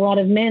 we have a lot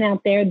of men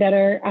out there that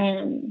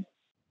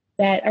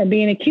are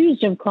being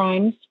accused of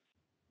crimes,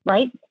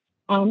 right?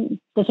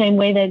 The same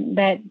way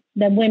that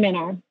women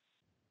are.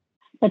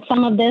 But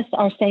some of this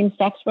are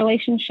same-sex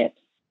relationships.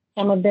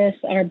 Some of this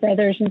are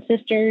brothers and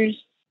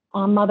sisters,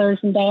 mothers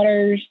and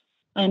daughters,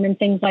 and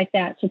things like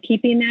that. So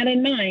keeping that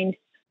in mind,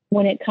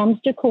 when it comes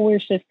to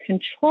coercive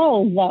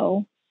control,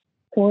 though,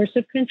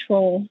 coercive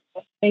control,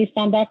 based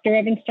on Dr.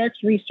 Evan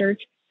Starks'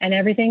 research and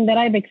everything that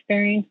I've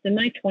experienced in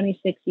my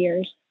 26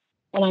 years,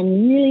 and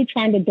I'm really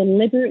trying to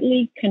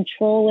deliberately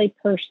control a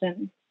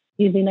person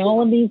using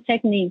all of these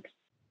techniques,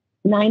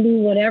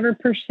 90 whatever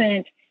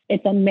percent,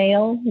 it's a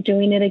male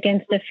doing it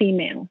against a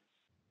female.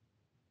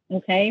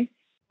 Okay?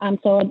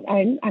 So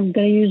I'm going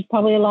to use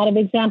probably a lot of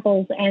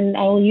examples, and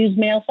I will use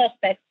male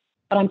suspects,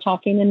 but I'm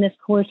talking in this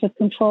coercive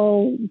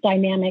control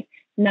dynamic,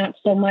 not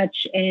so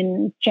much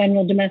in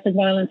general domestic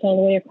violence all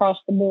the way across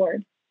the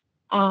board.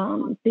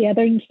 The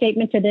other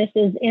statement to this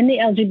is in the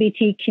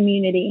LGBT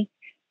community,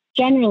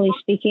 generally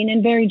speaking,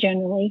 and very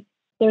generally,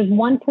 there's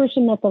one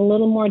person that's a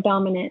little more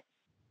dominant.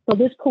 So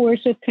this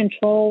coercive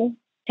control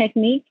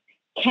technique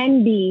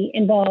can be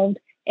involved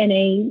in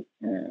a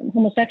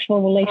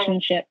homosexual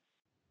relationship,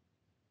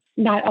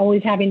 not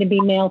always having to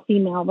be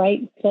male-female,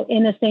 right? So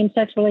in a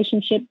same-sex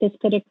relationship, this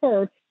could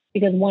occur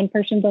because one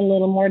person's a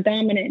little more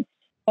dominant.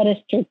 But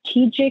a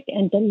strategic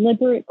and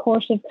deliberate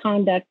course of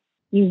conduct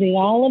using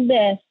all of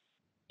this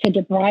to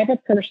deprive a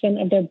person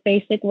of their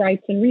basic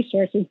rights and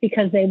resources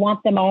because they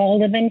want them all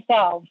to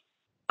themselves.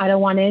 I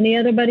don't want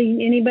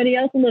anybody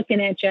else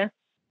looking at you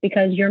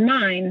because you're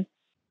mine.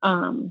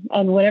 And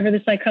whatever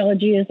the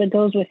psychology is that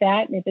goes with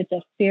that, if it's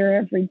a fear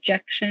of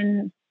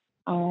rejection,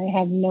 I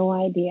have no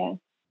idea.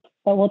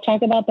 But we'll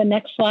talk about the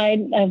next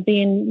slide of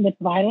being with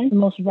violence, the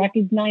most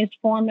recognized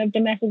form of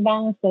domestic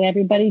violence that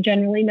everybody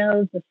generally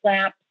knows, the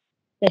slap,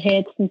 the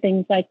hits, and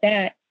things like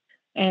that.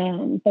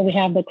 But we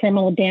have the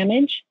criminal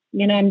damage.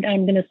 You know, I'm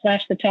going to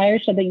slash the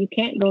tires so that you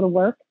can't go to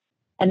work,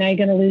 and now you're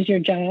going to lose your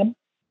job.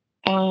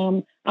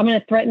 I'm going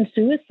to threaten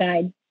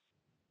suicide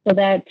so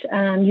that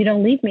you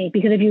don't leave me,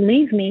 because if you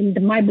leave me,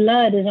 my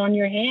blood is on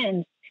your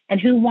hands. And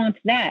who wants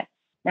that,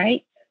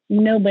 right?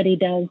 Nobody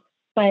does.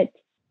 But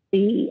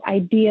the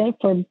idea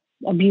for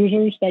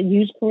abusers that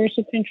use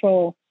coercive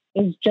control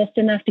is just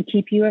enough to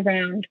keep you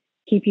around,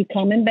 keep you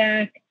coming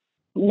back,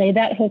 lay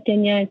that hook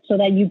in you so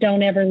that you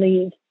don't ever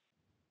leave.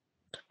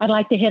 I'd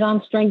like to hit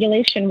on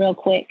strangulation real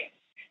quick.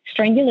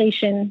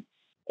 Strangulation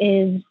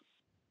is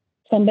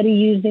somebody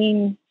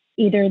using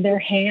either their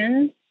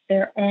hands,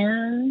 their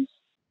arms,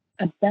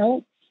 a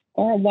belt,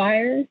 or a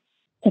wire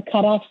to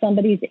cut off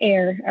somebody's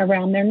air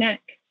around their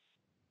neck.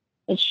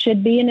 It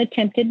should be an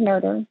attempted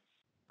murder,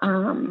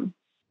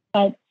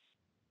 but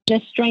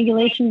just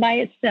strangulation by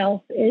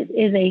itself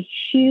is a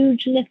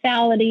huge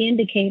lethality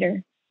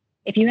indicator.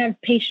 If you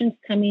have patients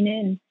coming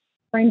in,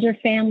 friends or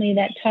family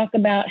that talk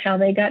about how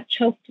they got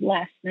choked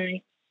last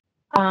night,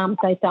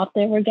 they thought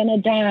they were going to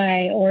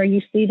die, or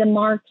you see the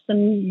marks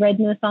and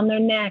redness on their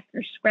neck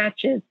or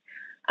scratches,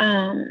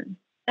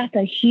 that's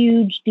a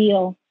huge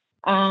deal.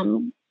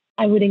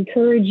 I would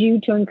encourage you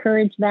to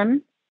encourage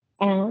them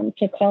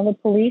to call the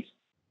police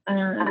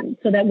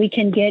so that we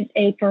can get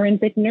a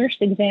forensic nurse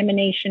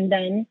examination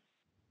done.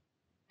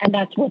 And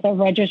that's with a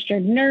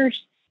registered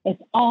nurse.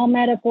 It's all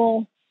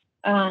medical.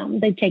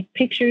 They take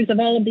pictures of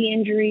all of the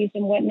injuries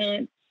and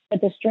whatnot.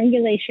 But the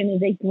strangulation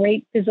is a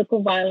great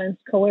physical violence,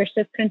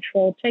 coercive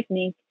control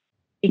technique,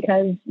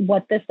 because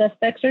what the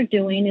suspects are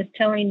doing is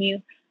telling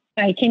you,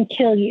 I can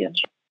kill you,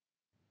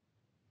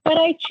 but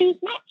I choose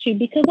not to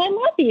because I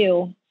love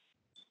you,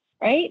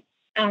 right?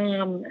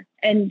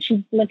 And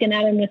she's looking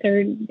at him with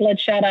her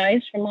bloodshot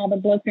eyes from all the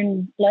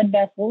broken blood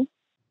vessels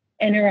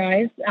in her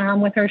eyes,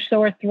 with her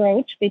sore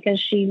throat because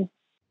she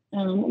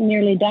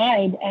nearly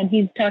died. And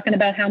he's talking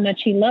about how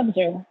much he loves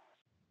her.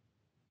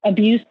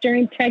 Abuse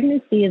during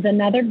pregnancy is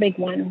another big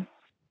one.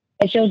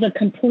 It shows a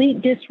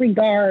complete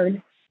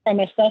disregard from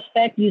a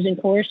suspect using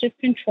coercive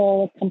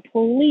control, a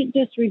complete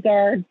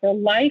disregard for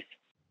life,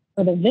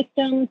 for the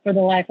victim, for the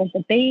life of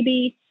the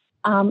baby.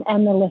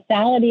 And the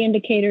lethality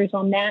indicators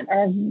on that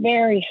are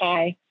very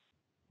high.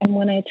 And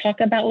when I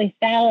talk about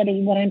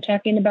lethality, what I'm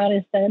talking about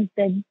is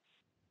the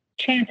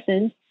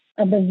chances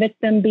of the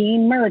victim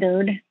being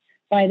murdered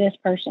by this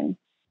person.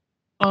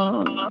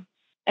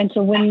 And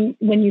so when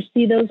you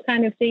see those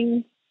kind of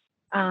things,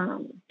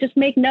 just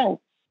make note,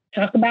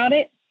 talk about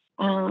it.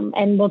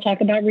 And we'll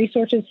talk about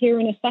resources here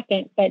in a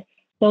second, but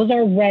Those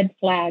are red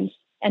flags.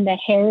 And the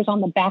hairs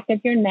on the back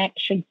of your neck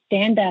should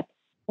stand up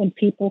when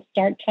people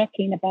start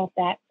talking about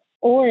that.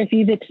 Or if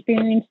you've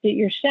experienced it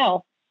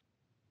yourself,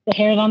 the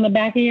hairs on the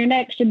back of your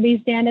neck should be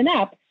standing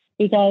up,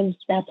 because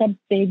that's a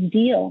big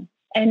deal.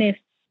 And if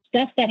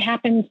stuff that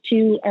happens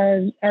to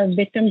our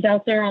victims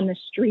out there on the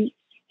street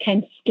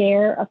can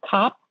scare a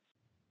cop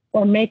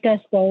or make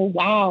us go,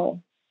 wow,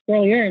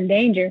 girl, you're in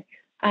danger.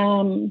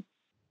 Out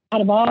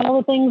of all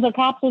the things the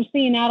cops have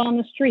seen out on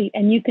the street,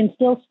 and you can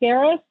still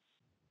scare us,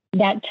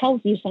 that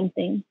tells you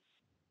something.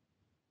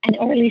 And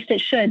or at least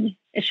it should.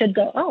 It should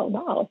go, oh,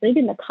 wow, if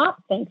even the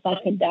cop thinks I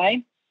could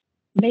die,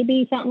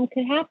 maybe something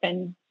could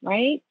happen,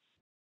 right?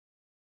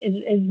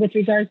 Is with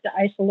regards to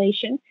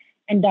isolation.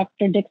 And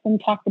Dr. Dixon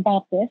talked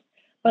about this.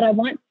 But I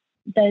want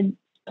the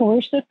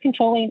coercive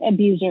controlling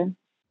abuser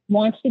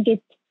wants to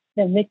get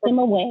the victim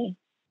away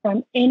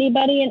from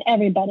anybody and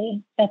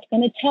everybody that's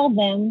going to tell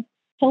them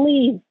to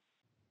leave.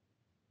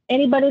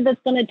 Anybody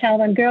that's going to tell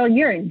them, girl,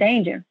 you're in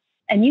danger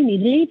and you need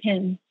to leave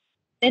him.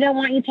 They don't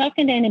want you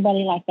talking to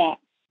anybody like that.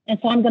 And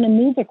so I'm going to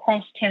move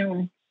across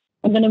town.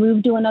 I'm going to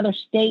move to another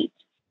state.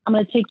 I'm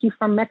going to take you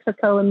from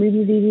Mexico and move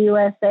you to the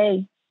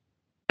USA.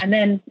 And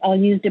then I'll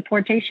use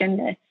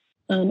deportation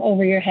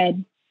over your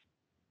head.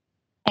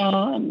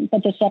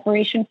 But the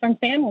separation from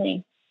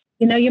family.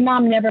 You know, your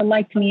mom never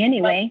liked me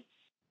anyway.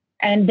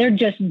 And they're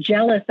just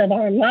jealous of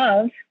our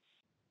love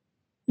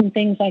and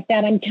things like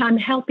that. I'm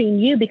helping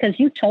you because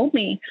you told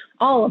me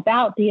all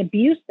about the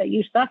abuse that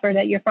you suffered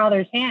at your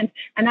father's hands.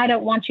 And I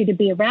don't want you to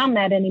be around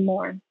that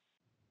anymore.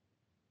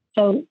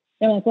 So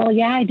they're like, well,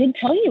 yeah, I did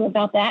tell you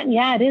about that. And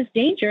yeah, it is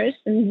dangerous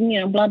and, you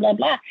know, blah, blah,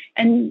 blah.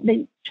 And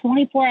the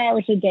 24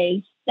 hours a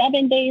day,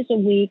 7 days a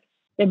week,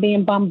 they're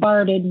being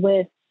bombarded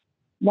with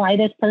why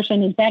this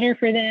person is better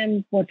for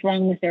them, what's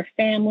wrong with their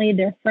family,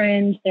 their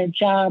friends, their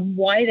job,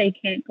 why they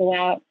can't go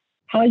out,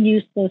 how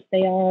useless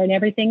they are, and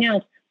everything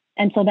else.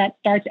 And so that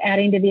starts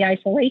adding to the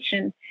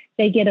isolation.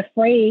 They get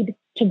afraid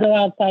to go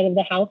outside of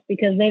the house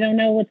because they don't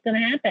know what's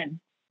going to happen.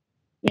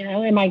 You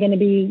know, am I going to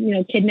be, you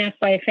know, kidnapped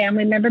by a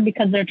family member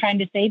because they're trying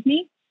to save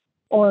me,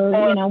 or,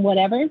 you know,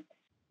 whatever,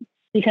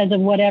 because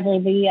of whatever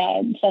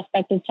the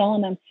suspect is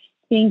telling them.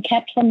 Being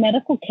kept from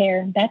medical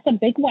care. That's a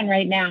big one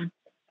right now.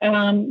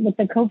 With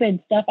the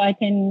COVID stuff, I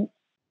can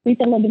beat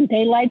the living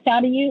daylights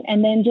out of you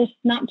and then just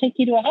not take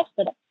you to a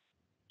hospital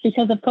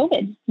because of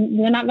COVID.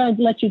 They're not going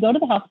to let you go to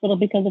the hospital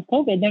because of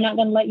COVID. They're not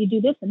going to let you do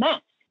this and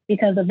that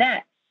because of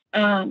that.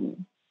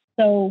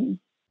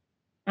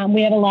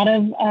 We have a lot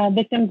of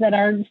victims that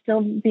are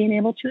still being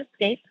able to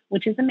escape,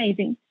 which is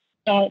amazing.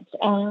 But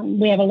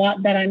we have a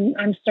lot that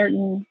I'm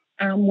certain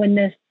when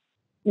this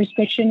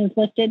restriction is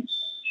lifted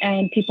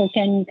and people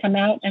can come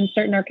out, I'm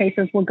certain our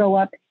cases will go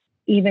up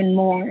even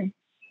more.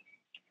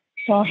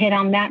 So I'll hit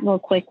on that real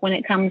quick when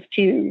it comes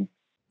to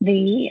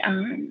the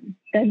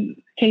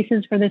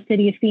cases for the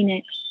city of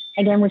Phoenix,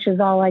 again, which is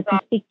all I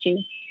can speak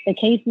to. The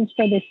cases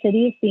for the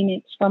city of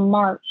Phoenix from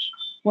March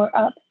were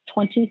up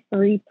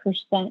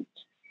 23%.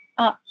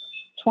 Up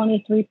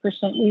 23%.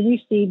 We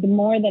received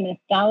more than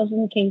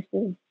 1,000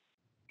 cases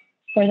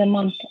for the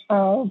month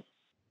of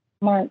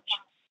March.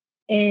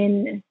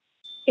 In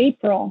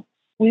April,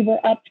 we were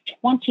up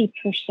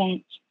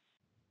 20%,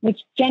 which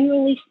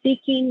generally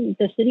speaking,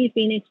 the city of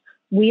Phoenix,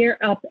 we're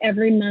up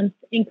every month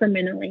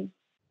incrementally,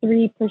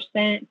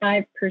 3%,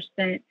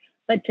 5%.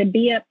 But to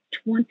be up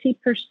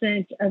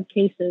 20% of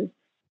cases,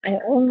 I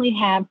only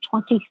have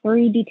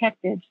 23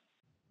 detectives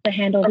to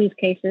handle these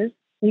cases.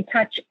 We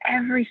touch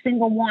every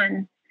single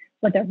one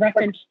with a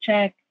records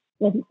check,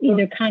 with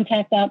either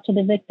contact out to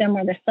the victim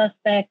or the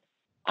suspect,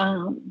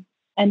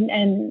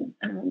 and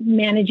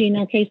managing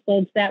our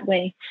caseloads that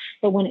way.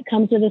 But when it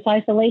comes to this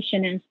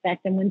isolation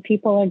aspect, and when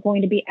people are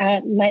going to be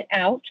let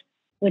out,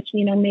 which,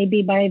 you know,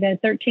 maybe by the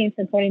 13th,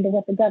 according to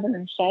what the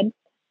governor said,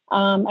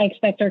 I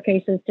expect our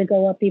cases to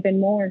go up even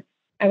more.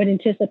 I would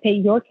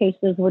anticipate your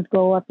cases would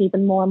go up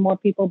even more and more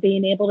people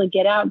being able to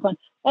get out going,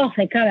 oh,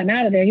 thank God I'm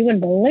out of there. You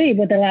wouldn't believe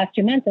what the last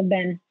 2 months have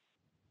been,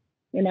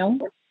 you know.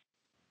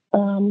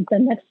 The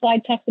next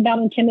slide talks about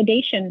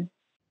intimidation,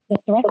 the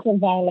threats of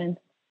violence.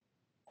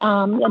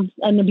 An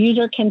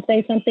abuser can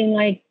say something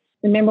like,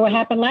 remember what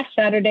happened last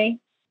Saturday,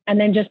 and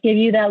then just give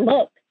you that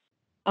look.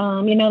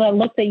 You know, that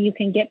look that you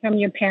can get from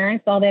your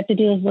parents. All they have to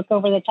do is look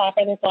over the top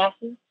of their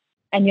glasses,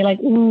 and you're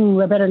like,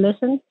 ooh, I better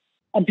listen.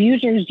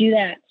 Abusers do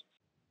that.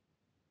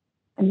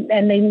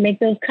 And they make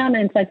those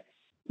comments like,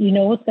 you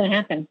know what's going to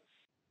happen,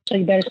 so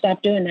you better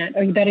stop doing that,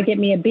 or you better get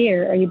me a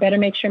beer, or you better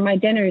make sure my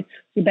dinner,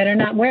 you better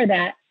not wear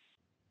that.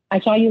 I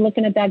saw you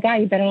looking at that guy,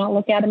 you better not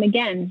look at him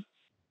again,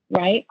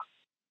 right?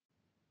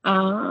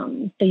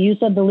 The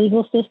use of the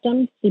legal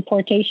system,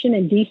 deportation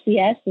and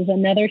DCS is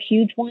another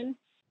huge one.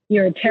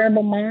 You're a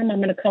terrible mom,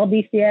 I'm going to call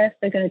DCS,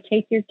 they're going to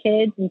take your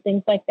kids and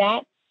things like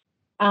that.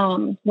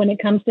 When it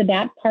comes to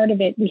that part of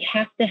it, we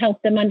have to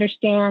help them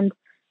understand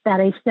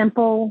that a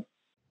simple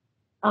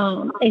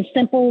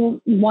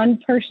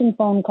one-person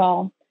phone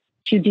call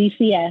to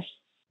DCS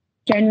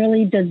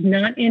generally does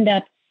not end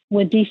up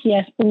with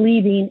DCS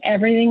believing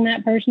everything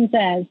that person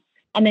says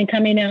and then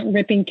coming out and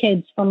ripping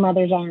kids from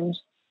mother's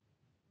arms.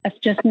 That's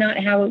just not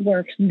how it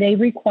works. They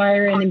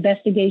require an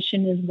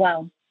investigation as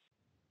well.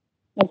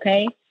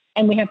 Okay?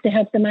 And we have to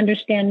help them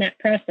understand that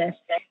process.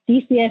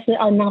 DCS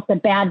are not the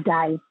bad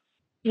guys.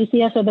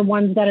 DCS are the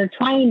ones that are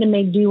trying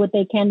to do what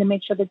they can to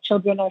make sure the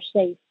children are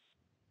safe.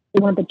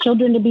 They want the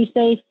children to be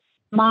safe.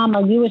 Mom,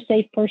 are you a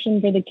safe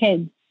person for the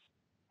kids?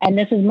 And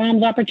this is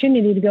mom's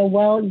opportunity to go,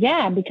 well,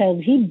 yeah,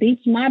 because he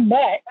beats my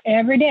butt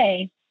every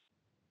day.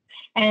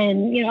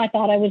 And, I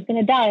thought I was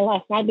going to die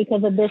last night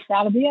because of this,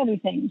 that, or the other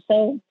thing.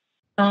 So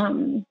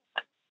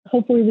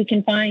hopefully we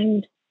can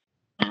find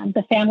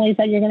the families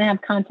that you're going to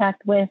have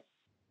contact with,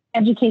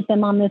 educate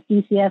them on this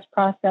DCS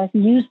process,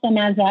 use them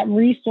as that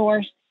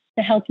resource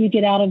to help you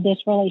get out of this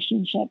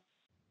relationship.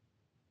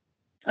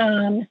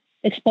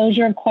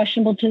 Exposure of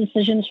questionable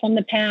decisions from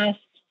the past,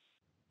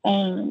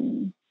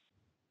 and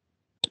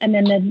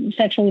then the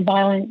sexually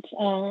violent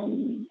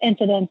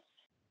incidents.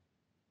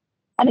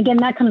 And again,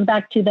 that comes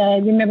back to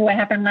remember what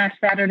happened last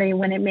Saturday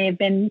when it may have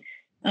been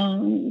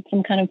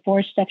some kind of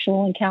forced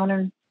sexual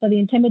encounter. So the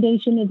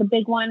intimidation is a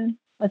big one.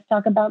 Let's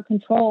talk about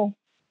control.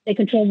 They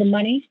control the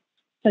money,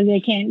 so they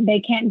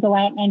can't go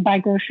out and buy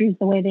groceries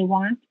the way they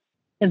want.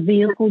 The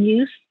vehicle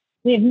use.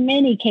 We have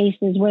many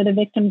cases where the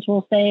victims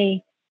will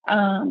say,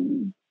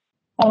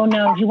 oh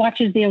no, he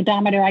watches the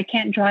odometer. I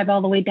can't drive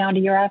all the way down to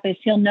your office.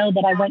 He'll know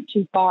that I went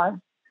too far.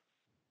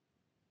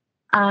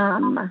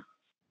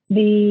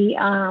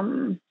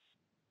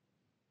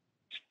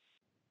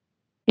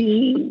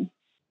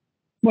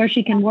 Where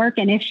she can work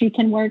and if she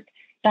can work.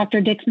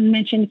 Dr. Dixon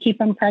mentioned keep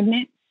them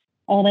pregnant.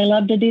 Oh, they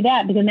love to do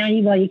that because now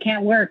you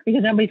can't work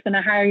because nobody's going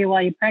to hire you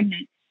while you're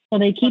pregnant. So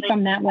they keep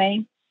them that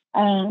way.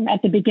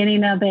 At the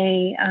beginning of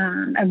a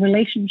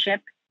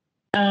relationship,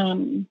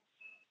 3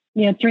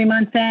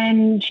 months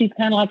in, she's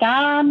kind of like,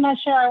 I'm not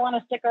sure I want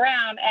to stick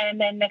around. And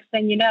then next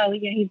thing you know,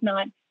 he's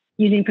not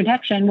using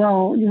protection.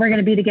 Well, we're going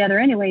to be together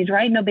anyways,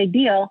 right? No big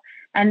deal.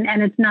 And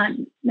it's not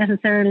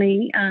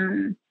necessarily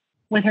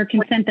with her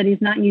consent that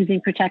he's not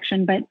using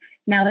protection, but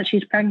now that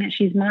she's pregnant,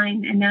 she's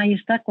mine. And now you're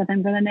stuck with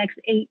him for the next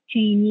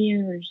 18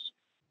 years.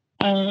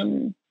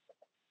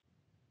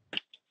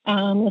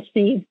 Let's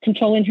see,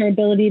 controlling her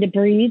ability to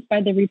breathe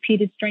by the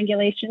repeated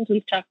strangulations.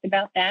 We've talked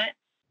about that.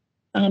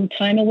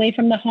 Time away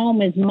from the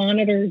home is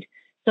monitored.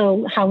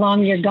 So how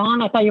long you're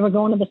gone? I thought you were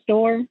going to the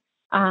store.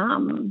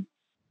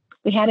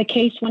 We had a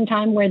case one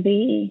time where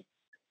the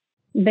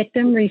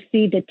victim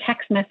received a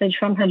text message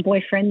from her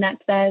boyfriend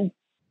that says,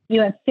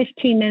 you have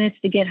 15 minutes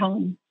to get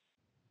home.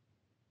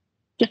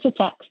 Just a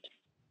text.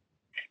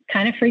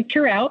 Kind of freaked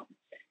her out.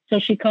 So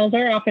she calls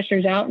our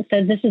officers out and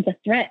says, this is a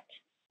threat.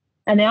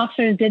 And the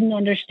officers didn't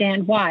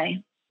understand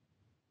why.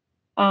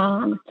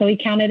 So he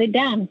counted it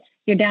down.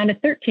 You're down to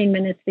 13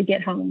 minutes to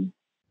get home.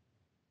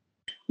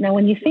 Now,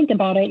 when you think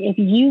about it, if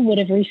you would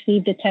have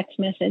received a text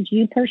message,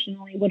 you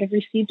personally would have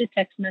received a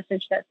text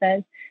message that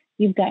says,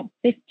 you've got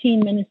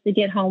 15 minutes to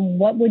get home,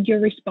 what would your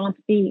response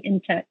be in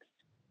text?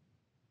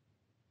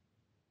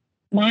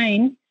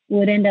 Mine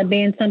would end up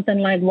being something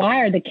like,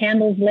 why are the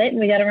candles lit and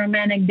we got a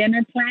romantic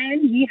dinner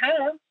planned?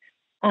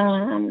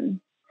 Yeehaw.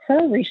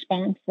 Her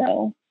response,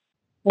 though,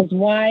 was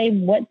why,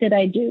 what did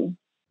I do?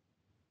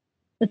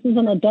 This is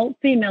an adult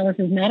female. This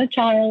is not a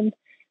child.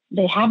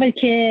 They have a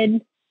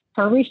kid.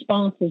 Her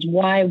response is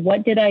why,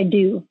 what did I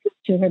do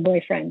to her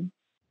boyfriend?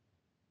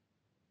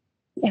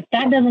 If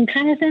that doesn't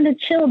kind of send a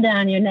chill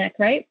down your neck,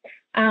 right?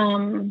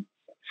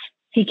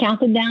 He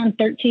counted down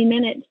 13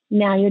 minutes.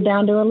 Now you're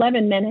down to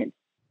 11 minutes.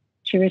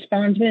 She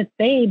responds with,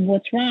 babe,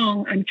 what's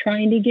wrong? I'm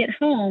trying to get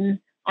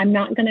home. I'm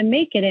not going to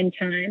make it in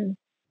time.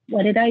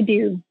 What did I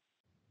do?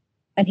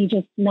 And he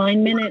just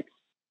 9 minutes,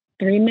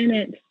 3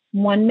 minutes,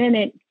 1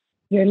 minute,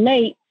 you're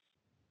late.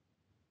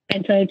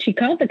 And so she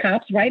called the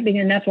cops, right?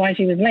 Because that's why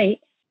she was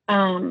late.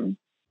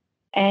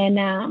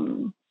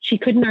 She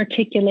couldn't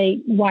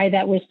articulate why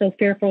that was so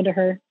fearful to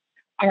her.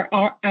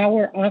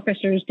 Our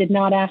officers did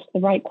not ask the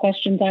right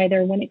questions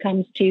either when it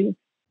comes to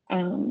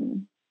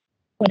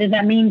what does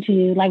that mean to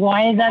you? Like,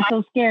 why is that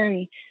so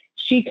scary?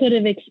 She could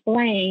have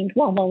explained,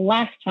 well, the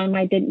last time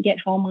I didn't get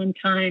home on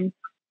time,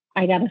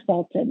 I got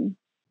assaulted.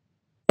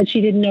 But she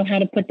didn't know how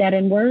to put that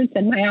in words,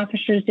 and my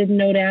officers didn't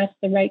know to ask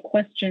the right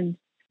questions.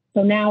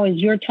 So now as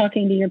you're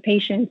talking to your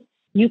patients,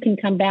 you can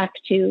come back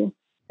to,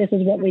 this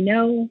is what we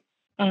know.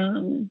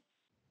 No,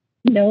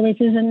 this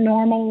isn't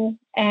normal.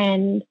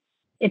 And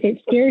if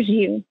it scares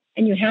you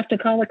and you have to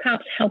call the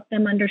cops, help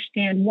them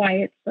understand why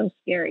it's so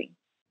scary.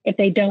 If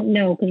they don't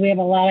know, because we have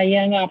a lot of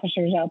young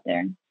officers out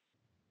there.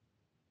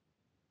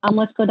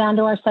 Let's go down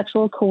to our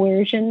sexual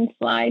coercion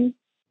slide.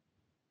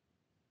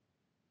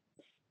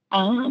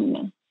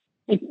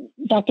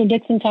 Dr.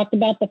 Dixon talked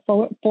about the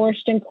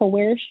forced and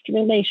coerced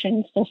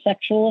relations, so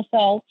sexual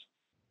assault.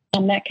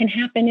 That can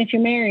happen if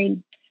you're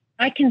married.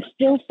 I can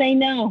still say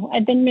no.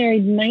 I've been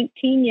married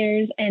 19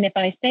 years, and if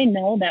I say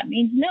no, that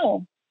means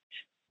no.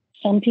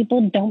 Some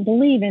people don't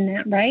believe in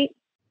that, right?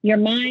 You're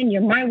mine,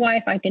 you're my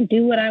wife, I can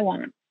do what I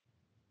want.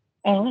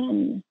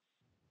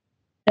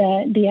 The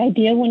The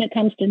idea when it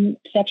comes to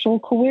sexual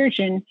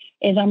coercion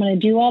is I'm going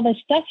to do all this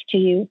stuff to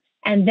you,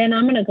 and then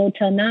I'm going to go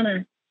tell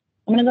Nana.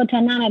 I'm going to go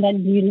tell Nana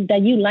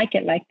that you like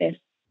it like this,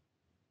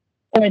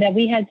 or that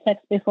we had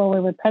sex before we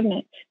were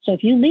pregnant. So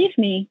if you leave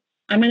me,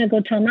 I'm going to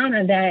go tell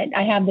Nana that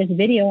I have this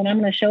video, and I'm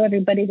going to show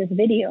everybody this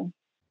video.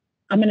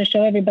 I'm going to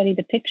show everybody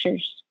the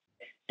pictures.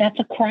 That's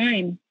a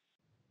crime.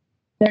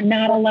 They're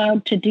not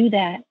allowed to do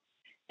that.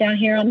 Down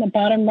here on the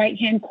bottom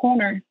right-hand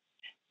corner,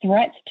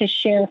 threats to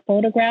share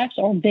photographs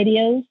or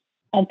videos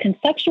of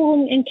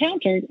consensual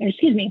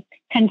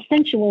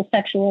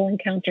sexual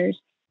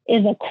encounters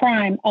is a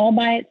crime all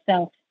by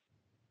itself.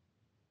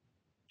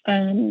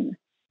 So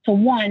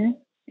one,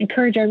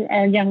 encourage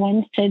our young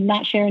ones to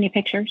not share any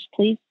pictures.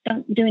 Please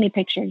don't do any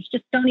pictures.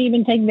 Just don't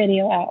even take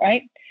video out,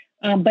 right?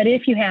 But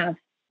if you have,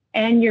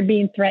 and you're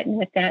being threatened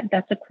with that,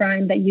 that's a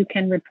crime that you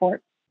can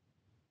report.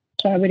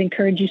 So I would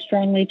encourage you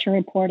strongly to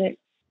report it.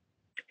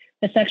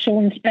 The sexual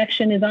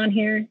inspection is on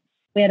here.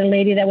 We had a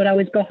lady that would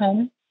always go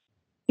home,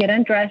 get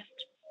undressed,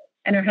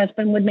 and her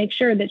husband would make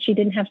sure that she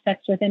didn't have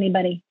sex with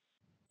anybody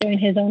during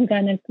his own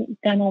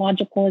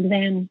gynecological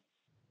exam.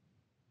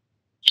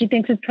 She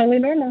thinks it's totally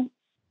normal.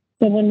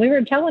 So when we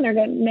were telling her,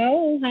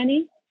 no,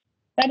 honey,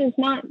 that is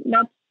not,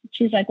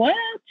 she's like, what?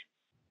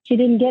 She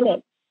didn't get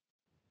it.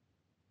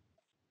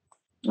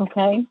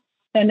 Okay.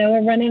 So I know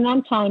we're running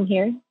on time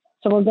here.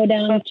 So we'll go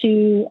down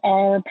to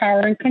our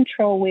power and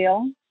control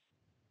wheel.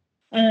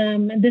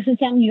 This is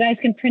something you guys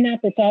can print up.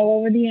 It's all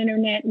over the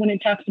internet when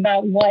it talks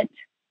about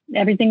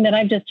everything that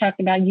I've just talked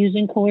about,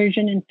 using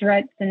coercion and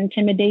threats and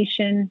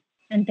intimidation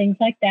and things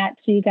like that.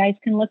 So you guys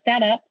can look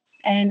that up.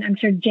 And I'm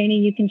sure, Janey,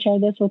 you can share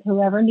this with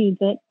whoever needs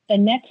it. The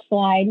next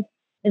slide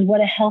is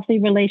what a healthy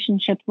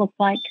relationship looks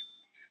like.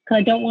 Because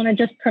I don't want to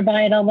just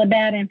provide all the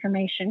bad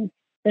information.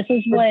 This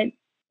is what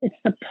it's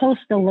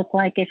supposed to look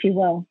like, if you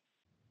will.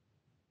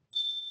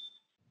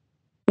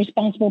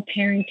 Responsible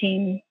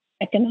parenting,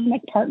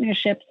 economic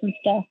partnerships and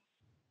stuff.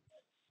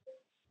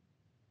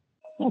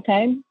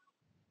 Okay.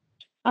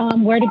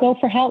 Where to go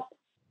for help?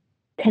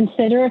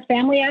 Consider a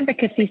family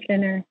advocacy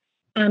center.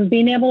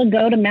 Being able to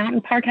go to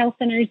Mountain Park Health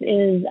Centers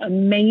is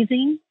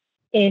amazing.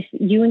 If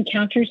you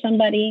encounter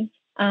somebody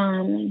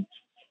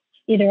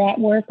either at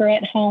work or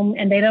at home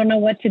and they don't know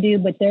what to do,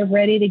 but they're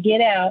ready to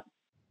get out,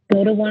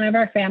 go to one of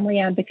our family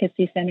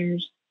advocacy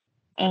centers.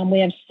 We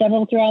have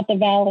several throughout the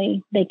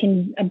valley. They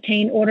can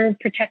obtain order of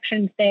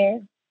protections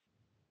there.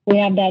 We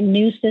have that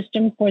new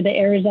system for the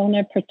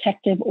Arizona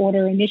Protective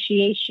Order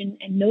Initiation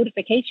and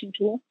Notification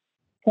Tool,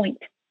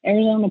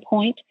 Arizona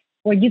Point,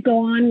 where you go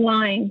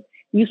online,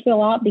 you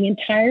fill out the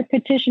entire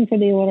petition for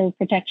the order of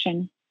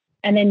protection,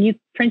 and then you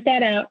print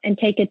that out and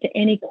take it to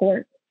any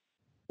court,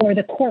 or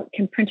the court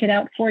can print it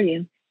out for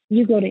you.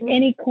 You go to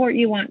any court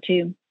you want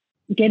to,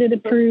 get it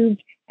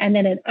approved, and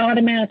then it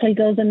automatically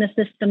goes in the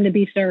system to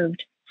be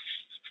served.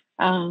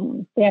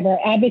 We have our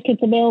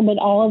advocates available at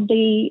all of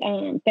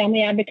the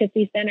family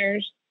advocacy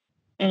centers.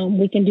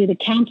 We can do the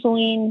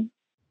counseling,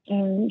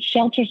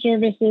 shelter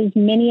services.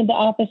 Many of the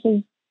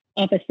offices,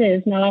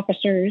 not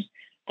officers,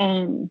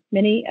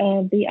 many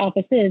of the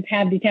offices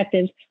have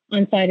detectives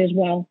on site as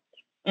well.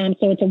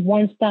 So it's a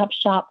one-stop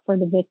shop for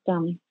the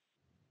victim.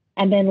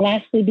 And then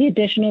lastly, the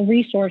additional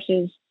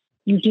resources.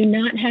 You do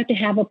not have to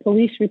have a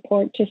police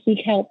report to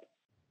seek help.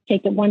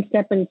 Take it one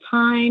step at a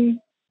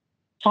time.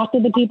 Talk to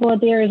the people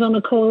at the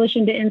Arizona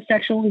Coalition to End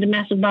Sexual and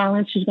Domestic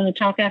Violence, who's going to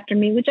talk after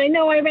me, which I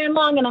know I ran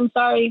long and I'm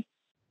sorry.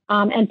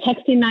 And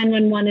texting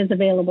 911 is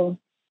available.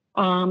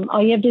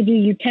 All you have to do,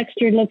 you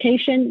text your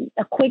location,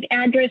 a quick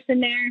address in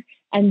there,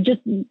 and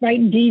just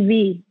write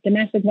DV,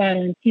 domestic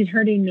violence, he's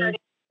hurting me.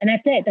 And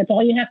that's it. That's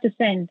all you have to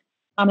send.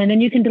 And then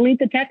you can delete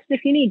the text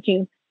if you need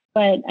to.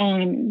 But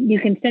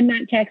you can send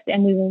that text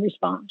and we will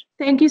respond.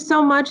 Thank you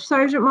so much,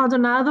 Sergeant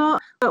Maldonado.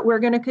 But we're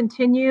going to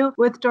continue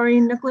with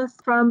Doreen Nicholas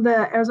from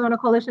the Arizona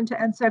Coalition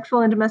to End Sexual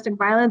and Domestic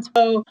Violence.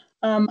 So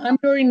I'm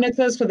Doreen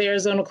Nicholas with the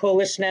Arizona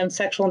Coalition to End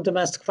Sexual and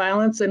Domestic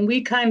Violence, and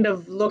we kind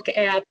of look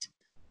at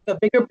the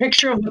bigger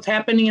picture of what's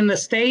happening in the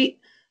state.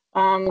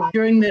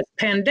 During this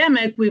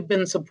pandemic, we've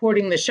been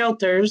supporting the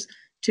shelters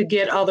to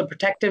get all the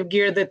protective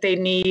gear that they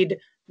need,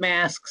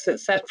 masks,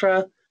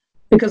 etc.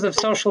 Because of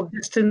social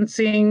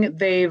distancing,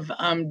 they've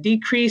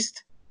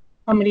decreased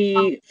how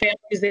many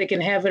families they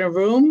can have in a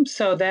room.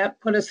 So that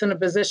put us in a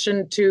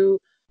position to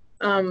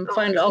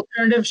find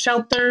alternative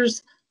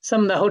shelters.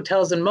 Some of the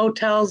hotels and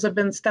motels have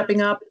been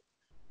stepping up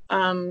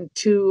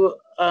to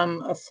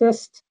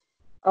assist.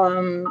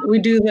 We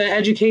do the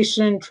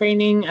education and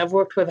training. I've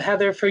worked with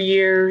Heather for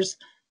years,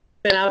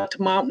 been out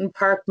to Mountain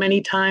Park many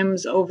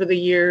times over the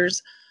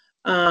years.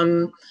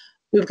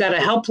 We've got a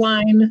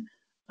helpline.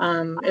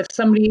 If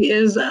somebody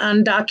is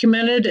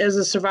undocumented as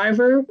a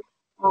survivor,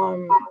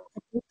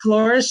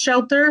 Flores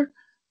Shelter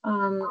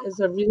is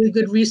a really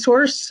good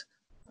resource.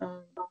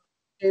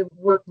 They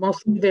work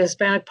mostly with the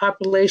Hispanic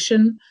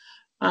population,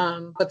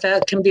 but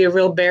that can be a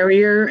real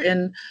barrier.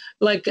 And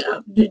like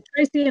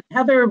Tracy and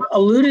Heather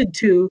alluded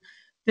to,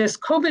 this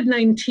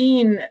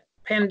COVID-19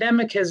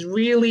 pandemic has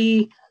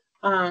really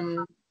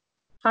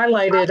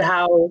highlighted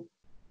how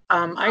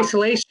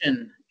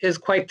isolation is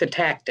quite the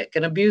tactic,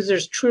 and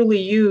abusers truly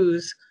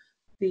use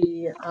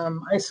the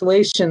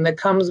isolation that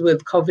comes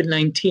with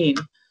COVID-19.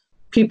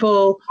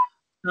 People,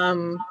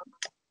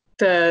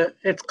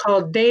 it's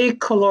called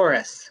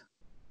decolores,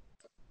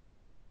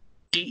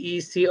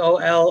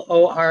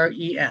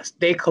 DECOLORES,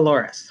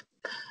 decolores.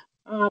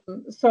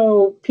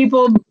 So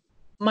people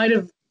might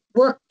have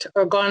worked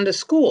or gone to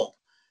school,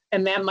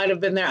 and that might have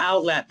been their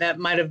outlet. That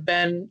might have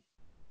been,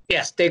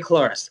 yes,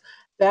 decolores.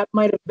 That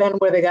might have been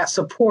where they got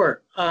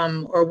support,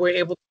 or were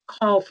able to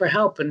call for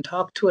help and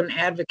talk to an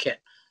advocate.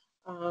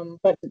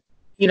 But,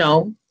 you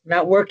know,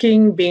 not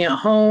working, being at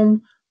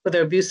home with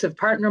their abusive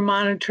partner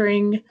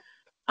monitoring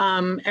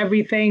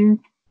everything,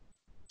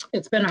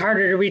 it's been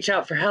harder to reach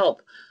out for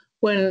help.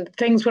 When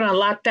things went on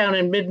lockdown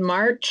in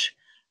mid-March,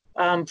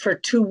 for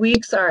 2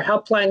 weeks, our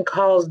helpline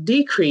calls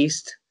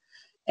decreased,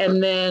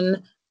 and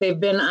then they've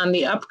been on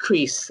the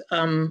upcrease.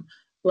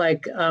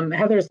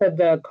 Heather said,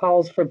 the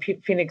calls for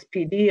Phoenix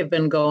PD have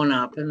been going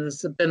up, and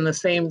this has been the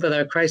same with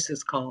our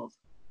crisis calls.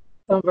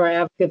 Some of our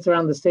advocates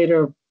around the state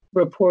are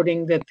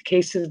reporting that the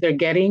cases they're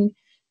getting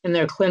in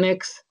their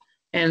clinics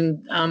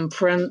and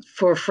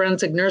for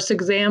forensic nurse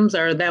exams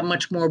are that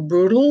much more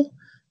brutal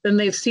than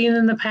they've seen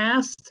in the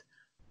past.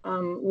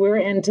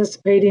 We're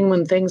anticipating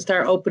when things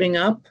start opening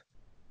up,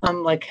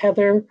 like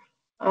Heather,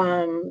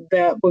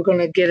 that we're going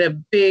to get a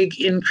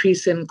big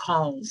increase in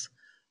calls.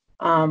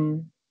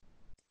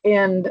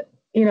 And,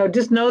 you know,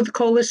 just know the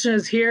coalition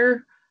is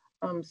here,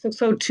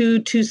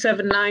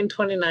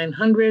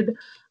 602-279-2900.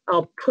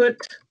 I'll put,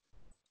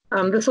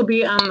 this will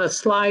be on the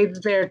slides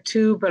there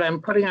too, but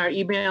I'm putting our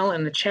email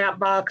in the chat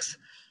box.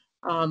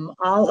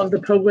 All of the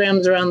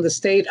programs around the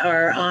state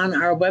are on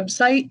our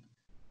website.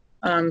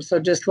 So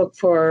just look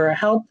for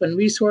help and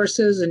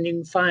resources, and you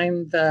can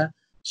find the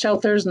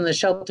shelters and the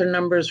shelter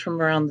numbers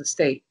from around the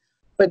state.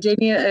 But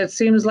Janey, it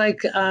seems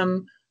like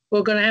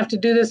we're going to have to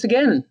do this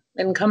again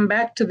and come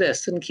back to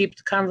this and keep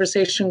the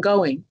conversation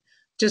going.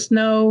 Just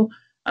know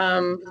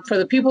for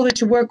the people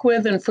that you work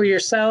with and for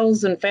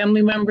yourselves and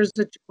family members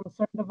that you're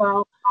concerned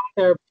about,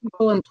 there are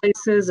people and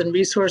places and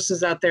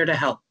resources out there to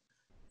help.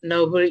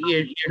 Nobody,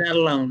 you're not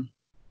alone.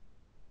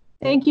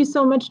 Thank you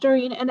so much,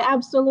 Doreen. And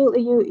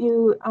absolutely,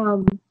 you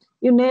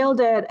nailed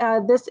it.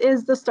 This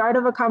is the start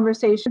of a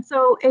conversation.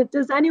 So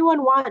does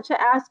anyone want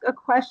to ask a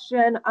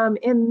question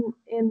in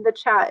the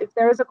chat? If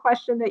there is a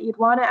question that you'd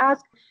want to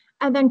ask.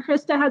 And then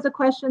Krista has a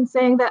question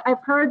saying that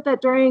I've heard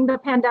that during the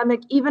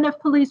pandemic, even if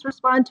police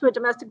respond to a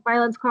domestic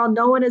violence call,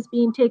 no one is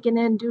being taken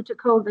in due to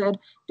COVID.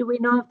 Do we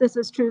know if this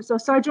is true? So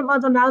Sergeant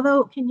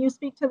Maldonado, can you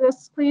speak to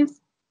this,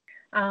 please?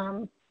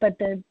 But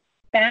the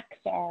facts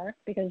are,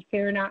 because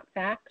fear not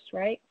facts,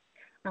 right?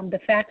 The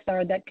facts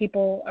are that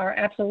people are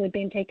absolutely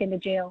being taken to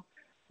jail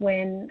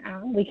when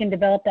we can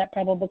develop that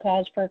probable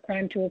cause for a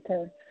crime to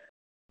occur.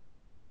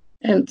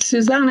 And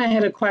Susanna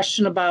had a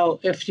question about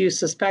if you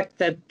suspect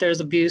that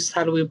there's abuse,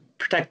 how do we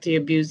protect the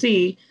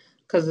abusee?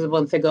 Because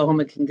once they go home,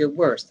 it can get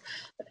worse.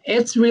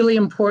 It's really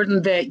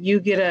important that you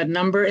get a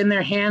number in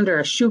their hand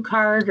or a shoe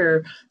card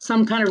or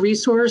some kind of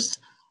resource.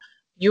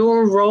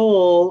 Your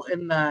role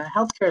in the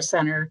healthcare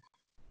center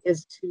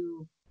is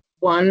to,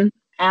 one,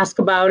 ask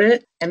about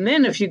it. And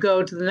then if you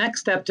go to the next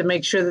step to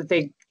make sure that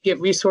they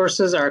get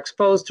resources, are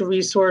exposed to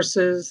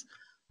resources,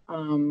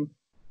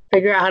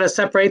 figure out how to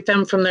separate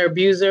them from their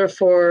abuser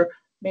for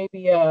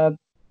maybe a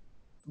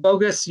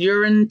bogus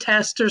urine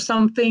test or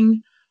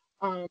something.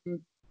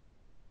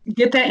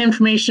 Get that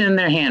information in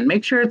their hand.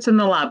 Make sure it's in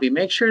the lobby.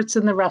 Make sure it's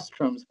in the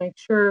restrooms. Make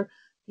sure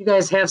you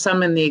guys have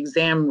some in the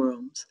exam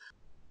rooms.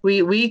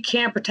 We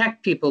can't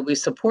protect people. We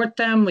support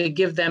them. We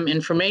give them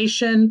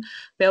information.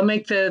 They'll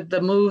make the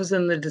moves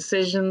and the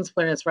decisions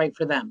when it's right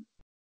for them.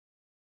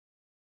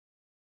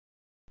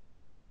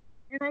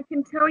 And I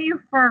can tell you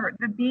for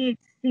the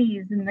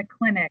BHCs in the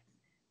clinics,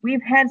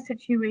 we've had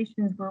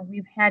situations where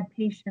we've had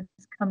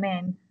patients come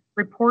in,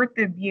 report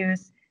the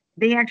abuse.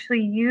 They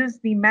actually use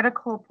the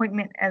medical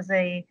appointment as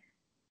a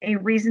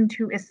reason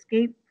to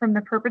escape from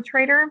the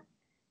perpetrator.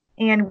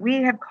 And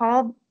we have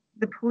called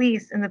the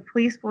police, and the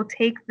police will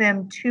take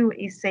them to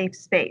a safe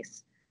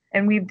space.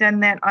 And we've done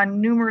that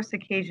on numerous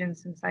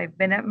occasions since I've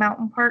been at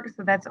Mountain Park,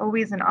 so that's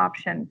always an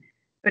option.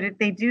 But if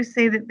they do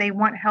say that they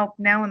want help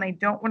now and they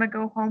don't want to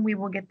go home, we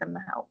will get them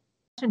the help.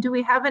 Do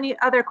we have any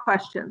other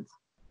questions?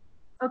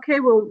 Okay,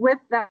 well, with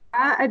that,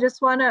 I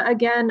just want to,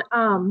 again,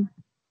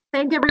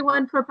 thank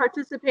everyone for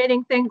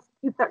participating. Thanks,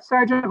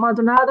 Sergeant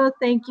Maldonado.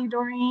 Thank you,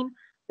 Doreen.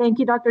 Thank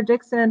you, Dr.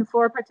 Dixon,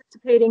 for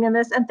participating in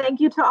this. And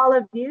thank you to all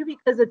of you,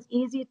 because it's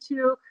easy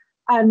to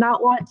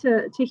not want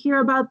to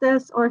hear about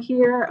this or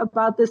hear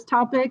about this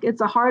topic.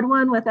 It's a hard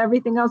one with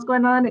everything else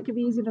going on. It could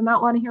be easy to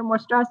not want to hear more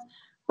stress.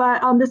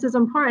 But this is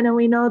important, and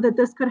we know that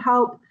this could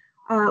help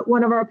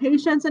one of our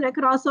patients, and it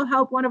could also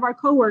help one of our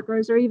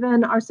coworkers or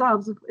even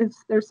ourselves if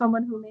there's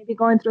someone who may be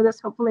going through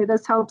this. Hopefully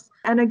this helps.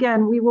 And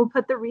again, we will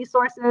put the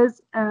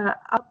resources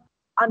up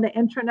on the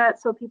intranet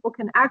so people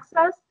can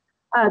access.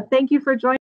 Thank you for joining.